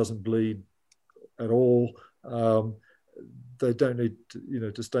patient really doesn't bleed at all. They don't need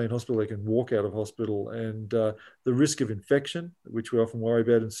to stay in hospital. They can walk out of hospital, and the risk of infection, which we often worry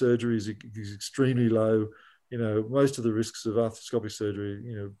about in surgery, is extremely low. Most of the risks of arthroscopic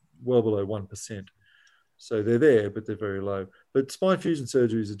surgery, well below 1%. So they're there, but they're very low. But spine fusion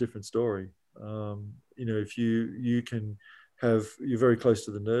surgery is a different story. If you can you're very close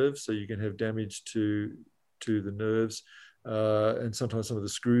to the nerves, so you can have damage to the nerves. And sometimes some of the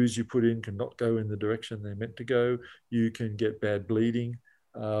screws you put in cannot go in the direction they're meant to go. You can get bad bleeding.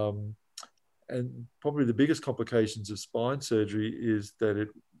 And probably the biggest complications of spine surgery is that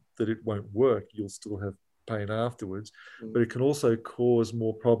it won't work. You'll still have pain afterwards, but it can also cause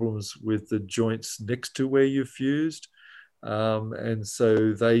more problems with the joints next to where you've fused. and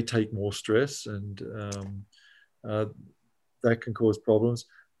so they take more stress, and that can cause problems.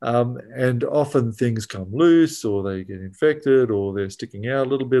 And often things come loose, or they get infected, or they're sticking out a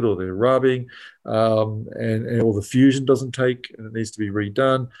little bit, or they're rubbing, and or the fusion doesn't take and it needs to be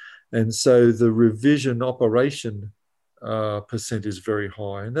redone. And so the revision operation percent is very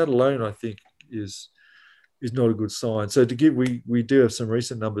high. And that alone, I think, is not a good sign. So we do have some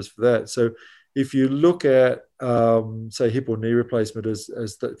recent numbers for that. So if you look at, say, hip or knee replacement,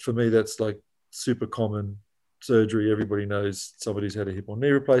 for me, that's like super common surgery. Everybody knows somebody's had a hip or knee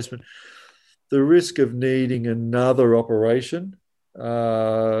replacement. The risk of needing another operation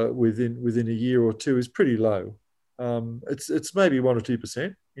within a year or two is pretty low. It's maybe 1 or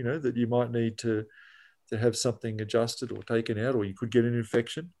 2%, that you might need to have something adjusted or taken out, or you could get an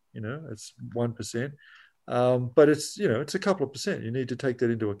infection. It's 1%, but it's a couple of percent. You need to take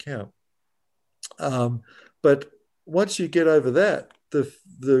that into account. But once you get over that, the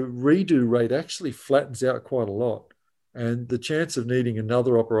redo rate actually flattens out quite a lot. And the chance of needing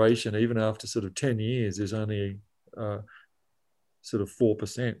another operation, even after sort of 10 years, is only sort of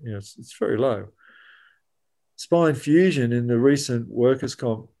 4%. It's very low. Spine fusion, in the recent workers'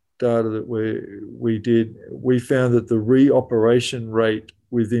 comp data that we did, we found that the reoperation rate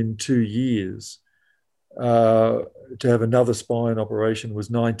within 2 years to have another spine operation was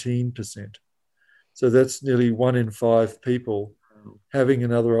 19%. So that's nearly 1 in 5 people having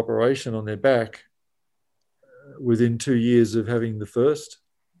another operation on their back within 2 years of having the first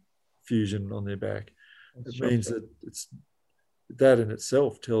fusion on their back. It means that that in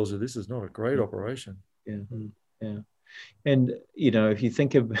itself tells you this is not a great operation. Yeah. And, if you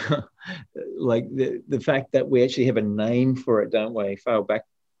think about like the fact that we actually have a name for it, don't we? Failed back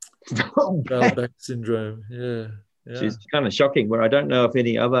syndrome. Yeah. Which is kind of shocking, where I don't know if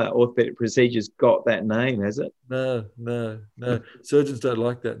any other orthopedic procedures got that name, has it? No. Surgeons don't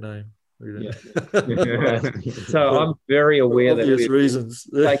like that name. Yeah. So I'm very aware that obvious reasons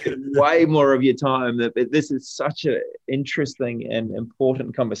taken way more of your time. That this is such an interesting and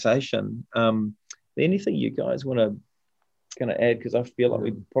important conversation. Anything you guys want to kind of add? Because I feel like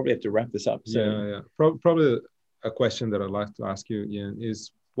we probably have to wrap this up soon. Yeah. Probably a question that I'd like to ask you, Ian,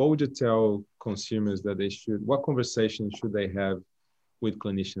 is what would you tell consumers that what conversations should they have with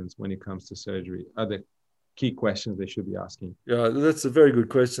clinicians when it comes to surgery? Are there key questions they should be asking? Yeah, that's a very good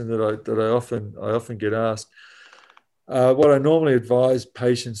question that I often get asked. What I normally advise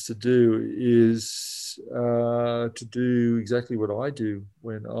patients to do is to do exactly what I do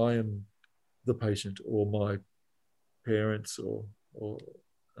when I am the patient, or my parents or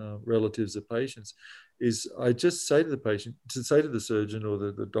relatives of patients, is I just say to the patient, to say to the surgeon or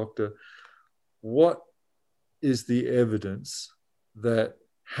the doctor, what is the evidence that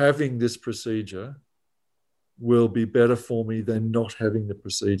having this procedure will be better for me than not having the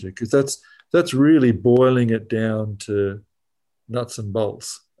procedure? Because that's really boiling it down to nuts and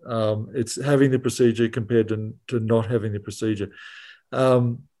bolts. It's having the procedure compared to not having the procedure.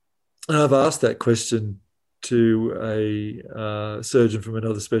 And I've asked that question to a surgeon from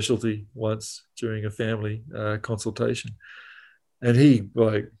another specialty once during a family consultation, and he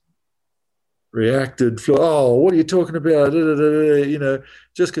reacted, "Oh, what are you talking about?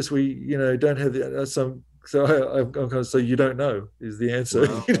 Just because we don't have some." So I'm kind of saying, you don't know is the answer.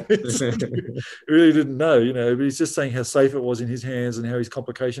 Wow. He really didn't know, but he's just saying how safe it was in his hands and how his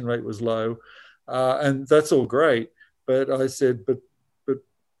complication rate was low, and that's all great. But I said, but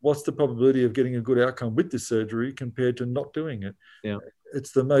what's the probability of getting a good outcome with this surgery compared to not doing it? Yeah,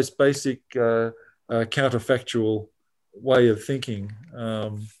 it's the most basic counterfactual way of thinking.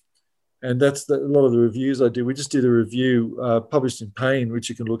 And that's a lot of the reviews I do. We just did a review published in Pain, which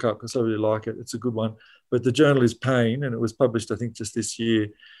you can look up because I really like it. It's a good one. But the journal is Pain, and it was published, I think, just this year.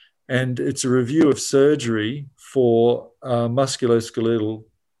 And it's a review of surgery for musculoskeletal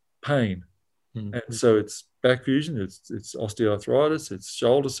pain. Mm-hmm. And so it's back fusion, it's osteoarthritis, it's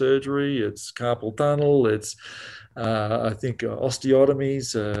shoulder surgery, it's carpal tunnel, it's, I think,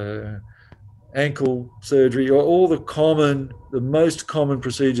 osteotomies, ankle surgery, or all the most common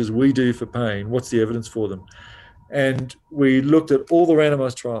procedures we do for pain. What's the evidence for them? And we looked at all the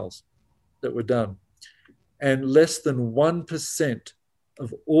randomized trials that were done, and less than 1%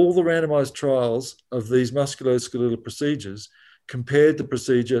 of all the randomized trials of these musculoskeletal procedures compared the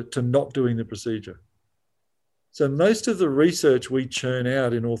procedure to not doing the procedure. So most of the research we churn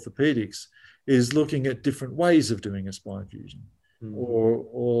out in orthopedics is looking at different ways of doing a spine fusion,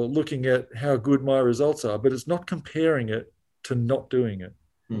 or looking at how good my results are, but it's not comparing it to not doing it.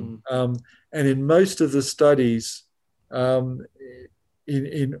 And in most of the studies,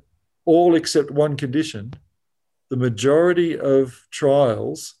 in all except one condition, the majority of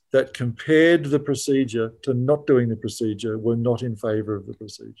trials that compared the procedure to not doing the procedure were not in favour of the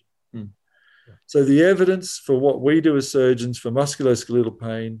procedure. So the evidence for what we do as surgeons for musculoskeletal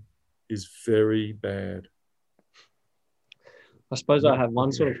pain is very bad. I suppose I have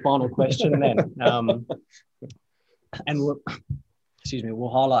one sort of final question then. And we'll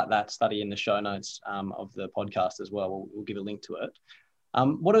highlight that study in the show notes of the podcast as well. We'll give a link to it.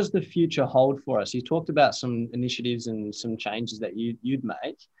 What does the future hold for us? You talked about some initiatives and some changes that you'd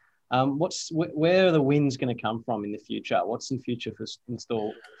make. Where are the wins going to come from in the future? What's in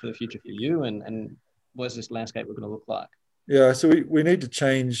store for the future for you, and what's this landscape going to look like? Yeah, so we need to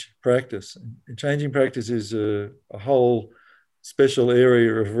change practice. And changing practice is a whole special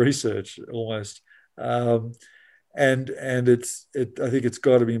area of research almost, and I think it's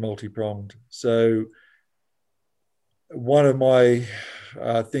got to be multi-pronged. So one of my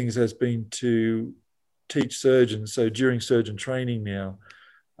things has been to teach surgeons. So during surgeon training now,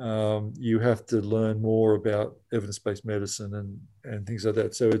 you have to learn more about evidence-based medicine and things like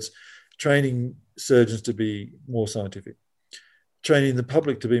that. So it's training surgeons to be more scientific, training the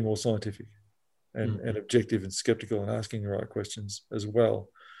public to be more scientific and objective and skeptical and asking the right questions as well.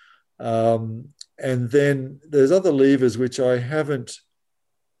 And then there's other levers which I haven't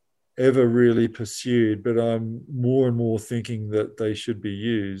ever really pursued, but I'm more and more thinking that they should be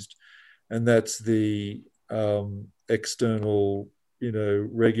used. And that's the external,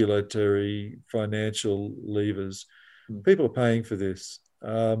 regulatory, financial levers. People are paying for this.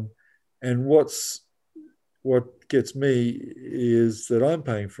 And what gets me is that I'm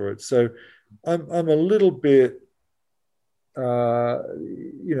paying for it. So I'm a little bit,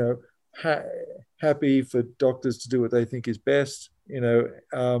 happy for doctors to do what they think is best,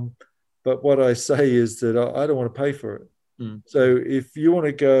 but what I say is that I don't want to pay for it. So if you want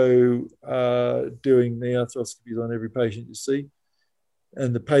to go doing the arthroscopies on every patient you see,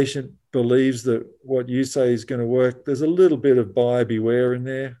 and the patient believes that what you say is going to work, there's a little bit of buyer beware in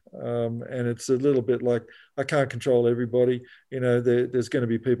there. And it's a little bit like, I can't control everybody. There's going to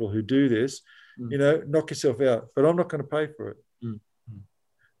be people who do this, knock yourself out, but I'm not going to pay for it.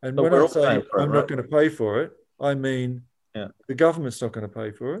 And when I say I'm not going to pay for it, I mean the government's not going to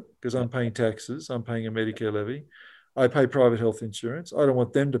pay for it because I'm paying taxes, I'm paying a Medicare levy, I pay private health insurance, I don't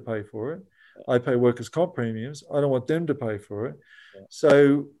want them to pay for it. I pay workers' comp premiums, I don't want them to pay for it.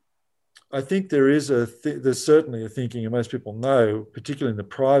 So I think there is there's certainly a thinking, and most people know, particularly in the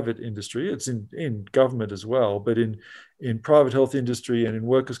private industry, it's in government as well, but in private health industry and in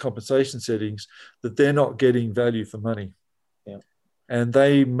workers' compensation settings, that they're not getting value for money. And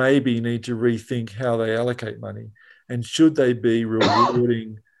they maybe need to rethink how they allocate money. And should they be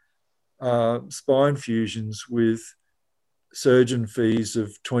rewarding spine fusions with surgeon fees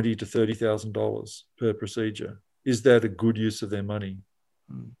of $20,000 to $30,000 per procedure? Is that a good use of their money?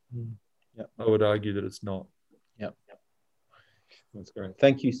 I would argue that it's not. That's great.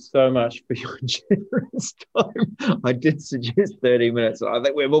 Thank you so much for your generous time. I did suggest 30 minutes. I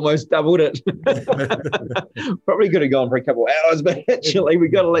think we've almost doubled it. Probably could have gone for a couple of hours, but actually we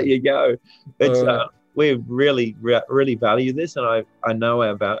got to let you go. We really value this, and I know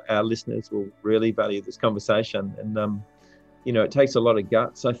our listeners will really value this conversation. And it takes a lot of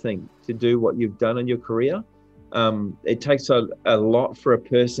guts, I think, to do what you've done in your career. It takes a lot for a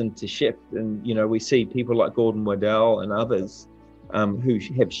person to shift, and we see people like Gordon Waddell and others who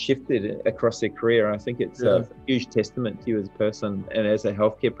have shifted across their career. I think it's a huge testament to you as a person and as a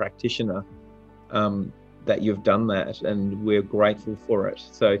healthcare practitioner that you've done that, and we're grateful for it.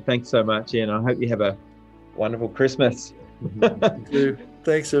 So thanks so much, Ian. I hope you have a wonderful Christmas. Thank you.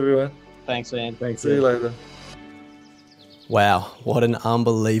 Thanks, everyone. Thanks, Ian. Thanks. See you later. Wow, what an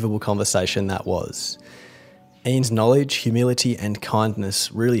unbelievable conversation that was. Ian's knowledge, humility, and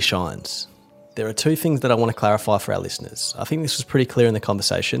kindness really shines. There are two things that I want to clarify for our listeners. I think this was pretty clear in the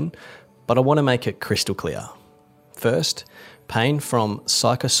conversation, but I want to make it crystal clear. First, pain from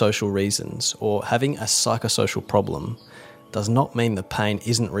psychosocial reasons or having a psychosocial problem does not mean the pain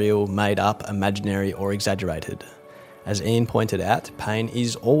isn't real, made up, imaginary, or exaggerated. As Ian pointed out, pain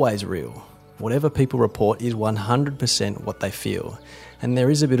is always real. Whatever people report is 100% what they feel. And there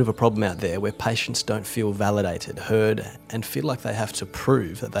is a bit of a problem out there where patients don't feel validated, heard, and feel like they have to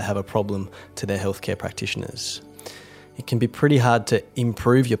prove that they have a problem to their healthcare practitioners. It can be pretty hard to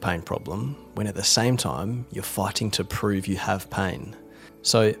improve your pain problem when at the same time you're fighting to prove you have pain.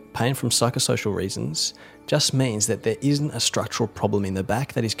 So pain from psychosocial reasons just means that there isn't a structural problem in the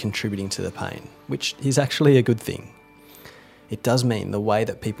back that is contributing to the pain, which is actually a good thing. It does mean the way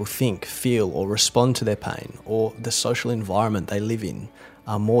that people think, feel, or respond to their pain, or the social environment they live in,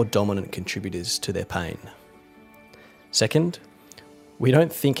 are more dominant contributors to their pain. Second, we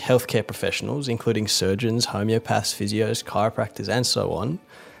don't think healthcare professionals, including surgeons, homeopaths, physios, chiropractors, and so on,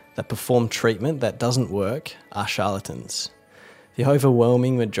 that perform treatment that doesn't work are charlatans. The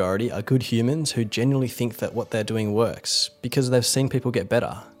overwhelming majority are good humans who genuinely think that what they're doing works because they've seen people get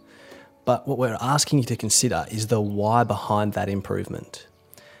better. But what we're asking you to consider is the why behind that improvement.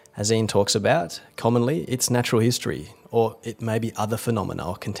 As Ian talks about, commonly it's natural history, or it may be other phenomena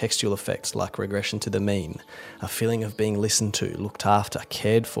or contextual effects like regression to the mean, a feeling of being listened to, looked after,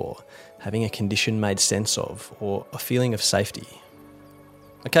 cared for, having a condition made sense of, or a feeling of safety.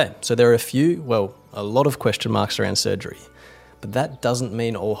 Okay, so there are a lot of question marks around surgery. But that doesn't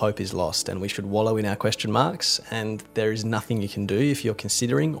mean all hope is lost and we should wallow in our question marks and there is nothing you can do if you're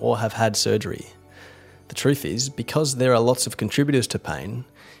considering or have had surgery. The truth is, because there are lots of contributors to pain,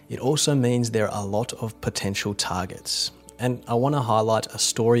 it also means there are a lot of potential targets. And I want to highlight a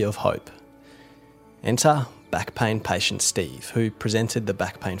story of hope. Enter back pain patient Steve, who presented the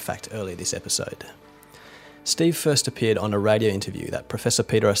back pain fact earlier this episode. Steve first appeared on a radio interview that Professor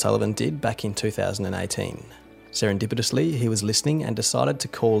Peter O'Sullivan did back in 2018. Serendipitously, he was listening and decided to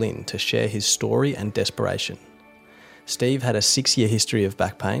call in to share his story and desperation. Steve had a 6-year history of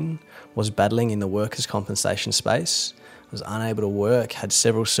back pain, was battling in the workers' compensation space, was unable to work, had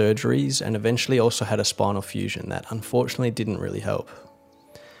several surgeries, and eventually also had a spinal fusion that unfortunately didn't really help.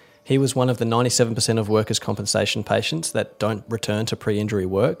 He was one of the 97% of workers' compensation patients that don't return to pre-injury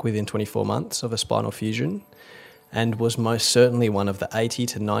work within 24 months of a spinal fusion, and was most certainly one of the 80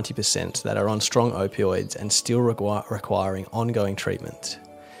 to 90% that are on strong opioids and still requiring ongoing treatment.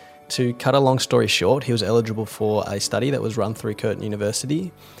 To cut a long story short, he was eligible for a study that was run through Curtin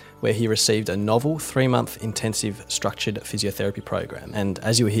University, where he received a novel 3-month intensive structured physiotherapy program. And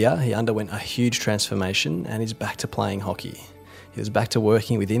as you hear, he underwent a huge transformation and is back to playing hockey. He was back to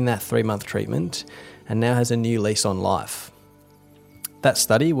working within that 3-month treatment and now has a new lease on life. That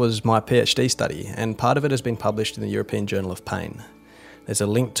study was my PhD study, and part of it has been published in the European Journal of Pain. There's a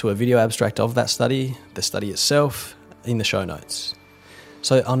link to a video abstract of that study, the study itself, in the show notes.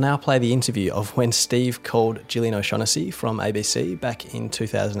 So I'll now play the interview of when Steve called Gillian O'Shaughnessy from ABC back in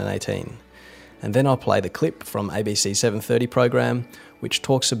 2018. And then I'll play the clip from ABC 7:30 program, which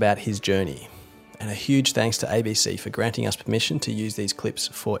talks about his journey. And a huge thanks to ABC for granting us permission to use these clips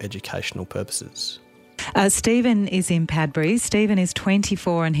for educational purposes. Stephen is in Padbury. Stephen is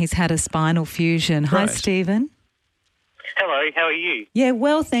 24 and he's had a spinal fusion. Hi, Stephen. Hello, how are you? Yeah,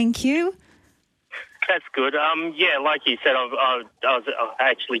 well, thank you. That's good. Like you said, I was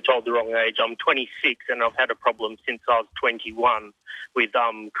actually told the wrong age. I'm 26 and I've had a problem since I was 21 with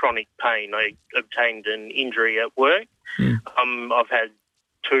chronic pain. I obtained an injury at work. I've had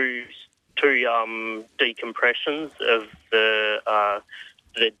two decompressions of the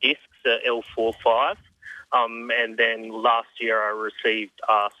discs, the L4-5. And then last year I received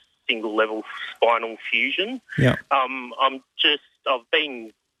a single level spinal fusion. Yeah. I've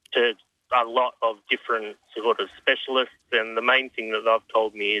been to a lot of different sort of specialists, and the main thing that they've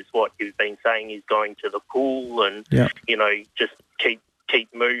told me is what you've been saying, is going to the pool and, just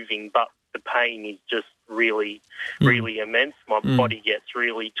keep moving. But the pain is just really immense. My body gets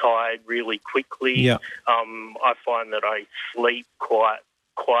really tired really quickly. Yeah. I find that I sleep quite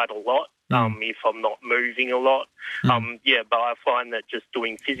a lot. If I'm not moving a lot. But I find that just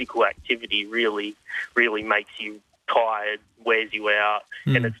doing physical activity really makes you tired, wears you out,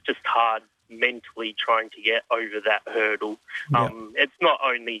 and it's just hard mentally trying to get over that hurdle. It's not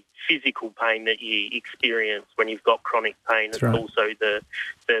only physical pain that you experience when you've got chronic pain, it's also the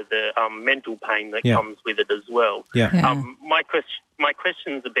mental pain that comes with it as well. My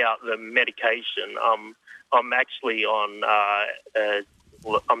question's about the medication. I'm actually on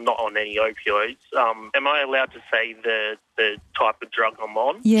I'm not on any opioids. Am I allowed to say the type of drug I'm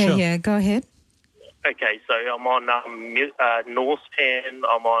on? Yeah, go ahead. Okay, so I'm on Norsepan,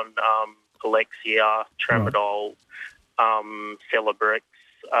 I'm on Alexia, Tramadol, Celebrex,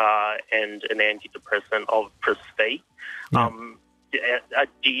 and an antidepressant of Prestige.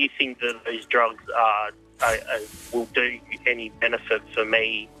 Do you think that those drugs will do any benefit for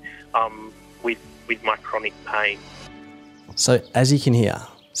me with my chronic pain? So, as you can hear,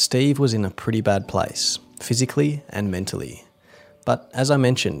 Steve was in a pretty bad place, physically and mentally. But as I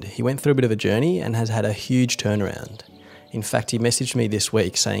mentioned, he went through a bit of a journey and has had a huge turnaround. In fact, he messaged me this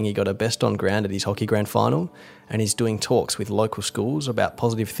week saying he got a best on ground at his hockey grand final, and he's doing talks with local schools about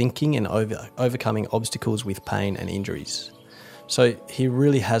positive thinking and overcoming obstacles with pain and injuries. So he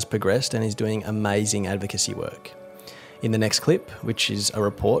really has progressed and is doing amazing advocacy work. In the next clip, which is a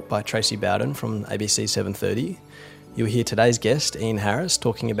report by Tracy Bowden from ABC 7:30, you'll hear today's guest, Ian Harris,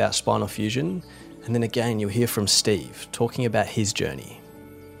 talking about spinal fusion And then again, you'll hear from Steve talking about his journey.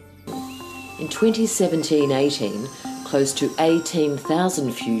 In 2017-18, close to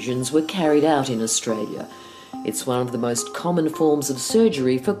 18,000 fusions were carried out in Australia. It's one of the most common forms of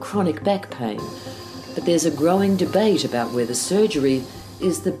surgery for chronic back pain. But there's a growing debate about whether surgery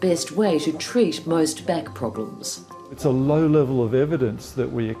is the best way to treat most back problems. It's a low level of evidence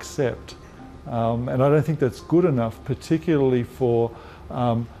that we accept, and I don't think that's good enough, particularly for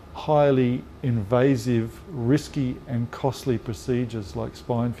highly invasive, risky and costly procedures like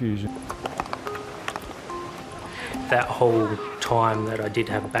spine fusion. That whole time that I did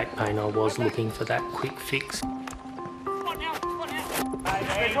have back pain, I was looking for that quick fix.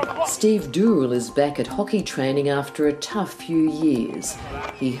 Steve Durrell is back at hockey training after a tough few years.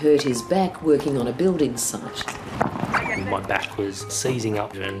 He hurt his back working on a building site. My back was seizing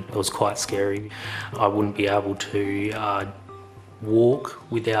up and it was quite scary. I wouldn't be able to walk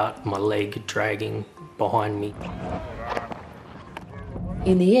without my leg dragging behind me.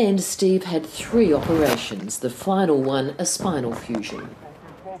 In the end, Steve had 3 operations, the final one a spinal fusion.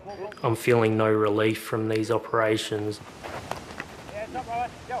 I'm feeling no relief from these operations.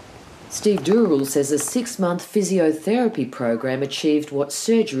 Steve Durrell says a 6-month physiotherapy program achieved what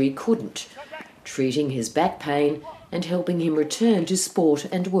surgery couldn't, treating his back pain and helping him return to sport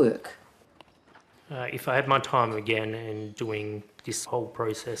and work. If I had my time again and doing this whole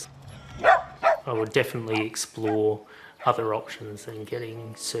process, I would definitely explore other options than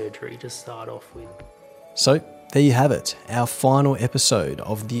getting surgery to start off with. So there you have it, our final episode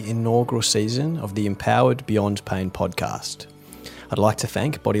of the inaugural season of the Empowered Beyond Pain podcast. I'd like to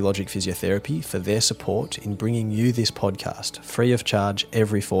thank Body Logic Physiotherapy for their support in bringing you this podcast free of charge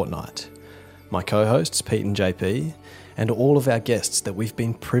every fortnight. My co-hosts Pete and JP, and all of our guests that we've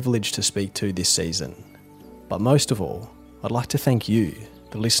been privileged to speak to this season. But most of all, I'd like to thank you,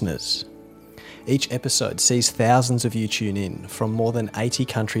 the listeners. Each episode sees thousands of you tune in from more than 80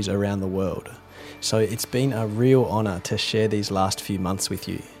 countries around the world, so it's been a real honour to share these last few months with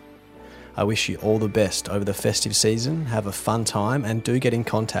you. I wish you all the best over the festive season, have a fun time, and do get in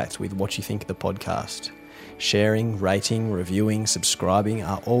contact with what you think of the podcast. Sharing, rating, reviewing, subscribing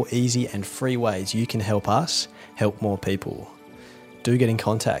are all easy and free ways you can help us help more people. Do get in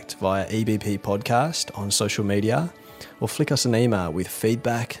contact via EBP Podcast on social media, or flick us an email with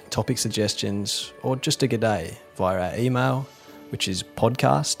feedback, topic suggestions, or just a g'day via our email, which is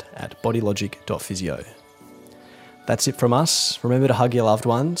podcast@bodylogic.physio. That's it from us. Remember to hug your loved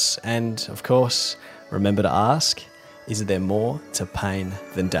ones, and of course, remember to ask, is there more to pain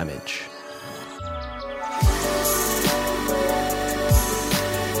than damage?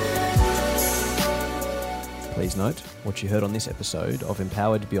 Please note, what you heard on this episode of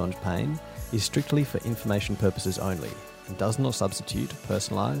Empowered Beyond Pain is strictly for information purposes only and does not substitute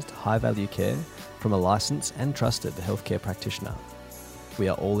personalised, high-value care from a licensed and trusted healthcare practitioner. We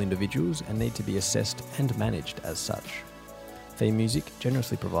are all individuals and need to be assessed and managed as such. Theme music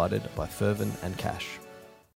generously provided by Fervin and Cash.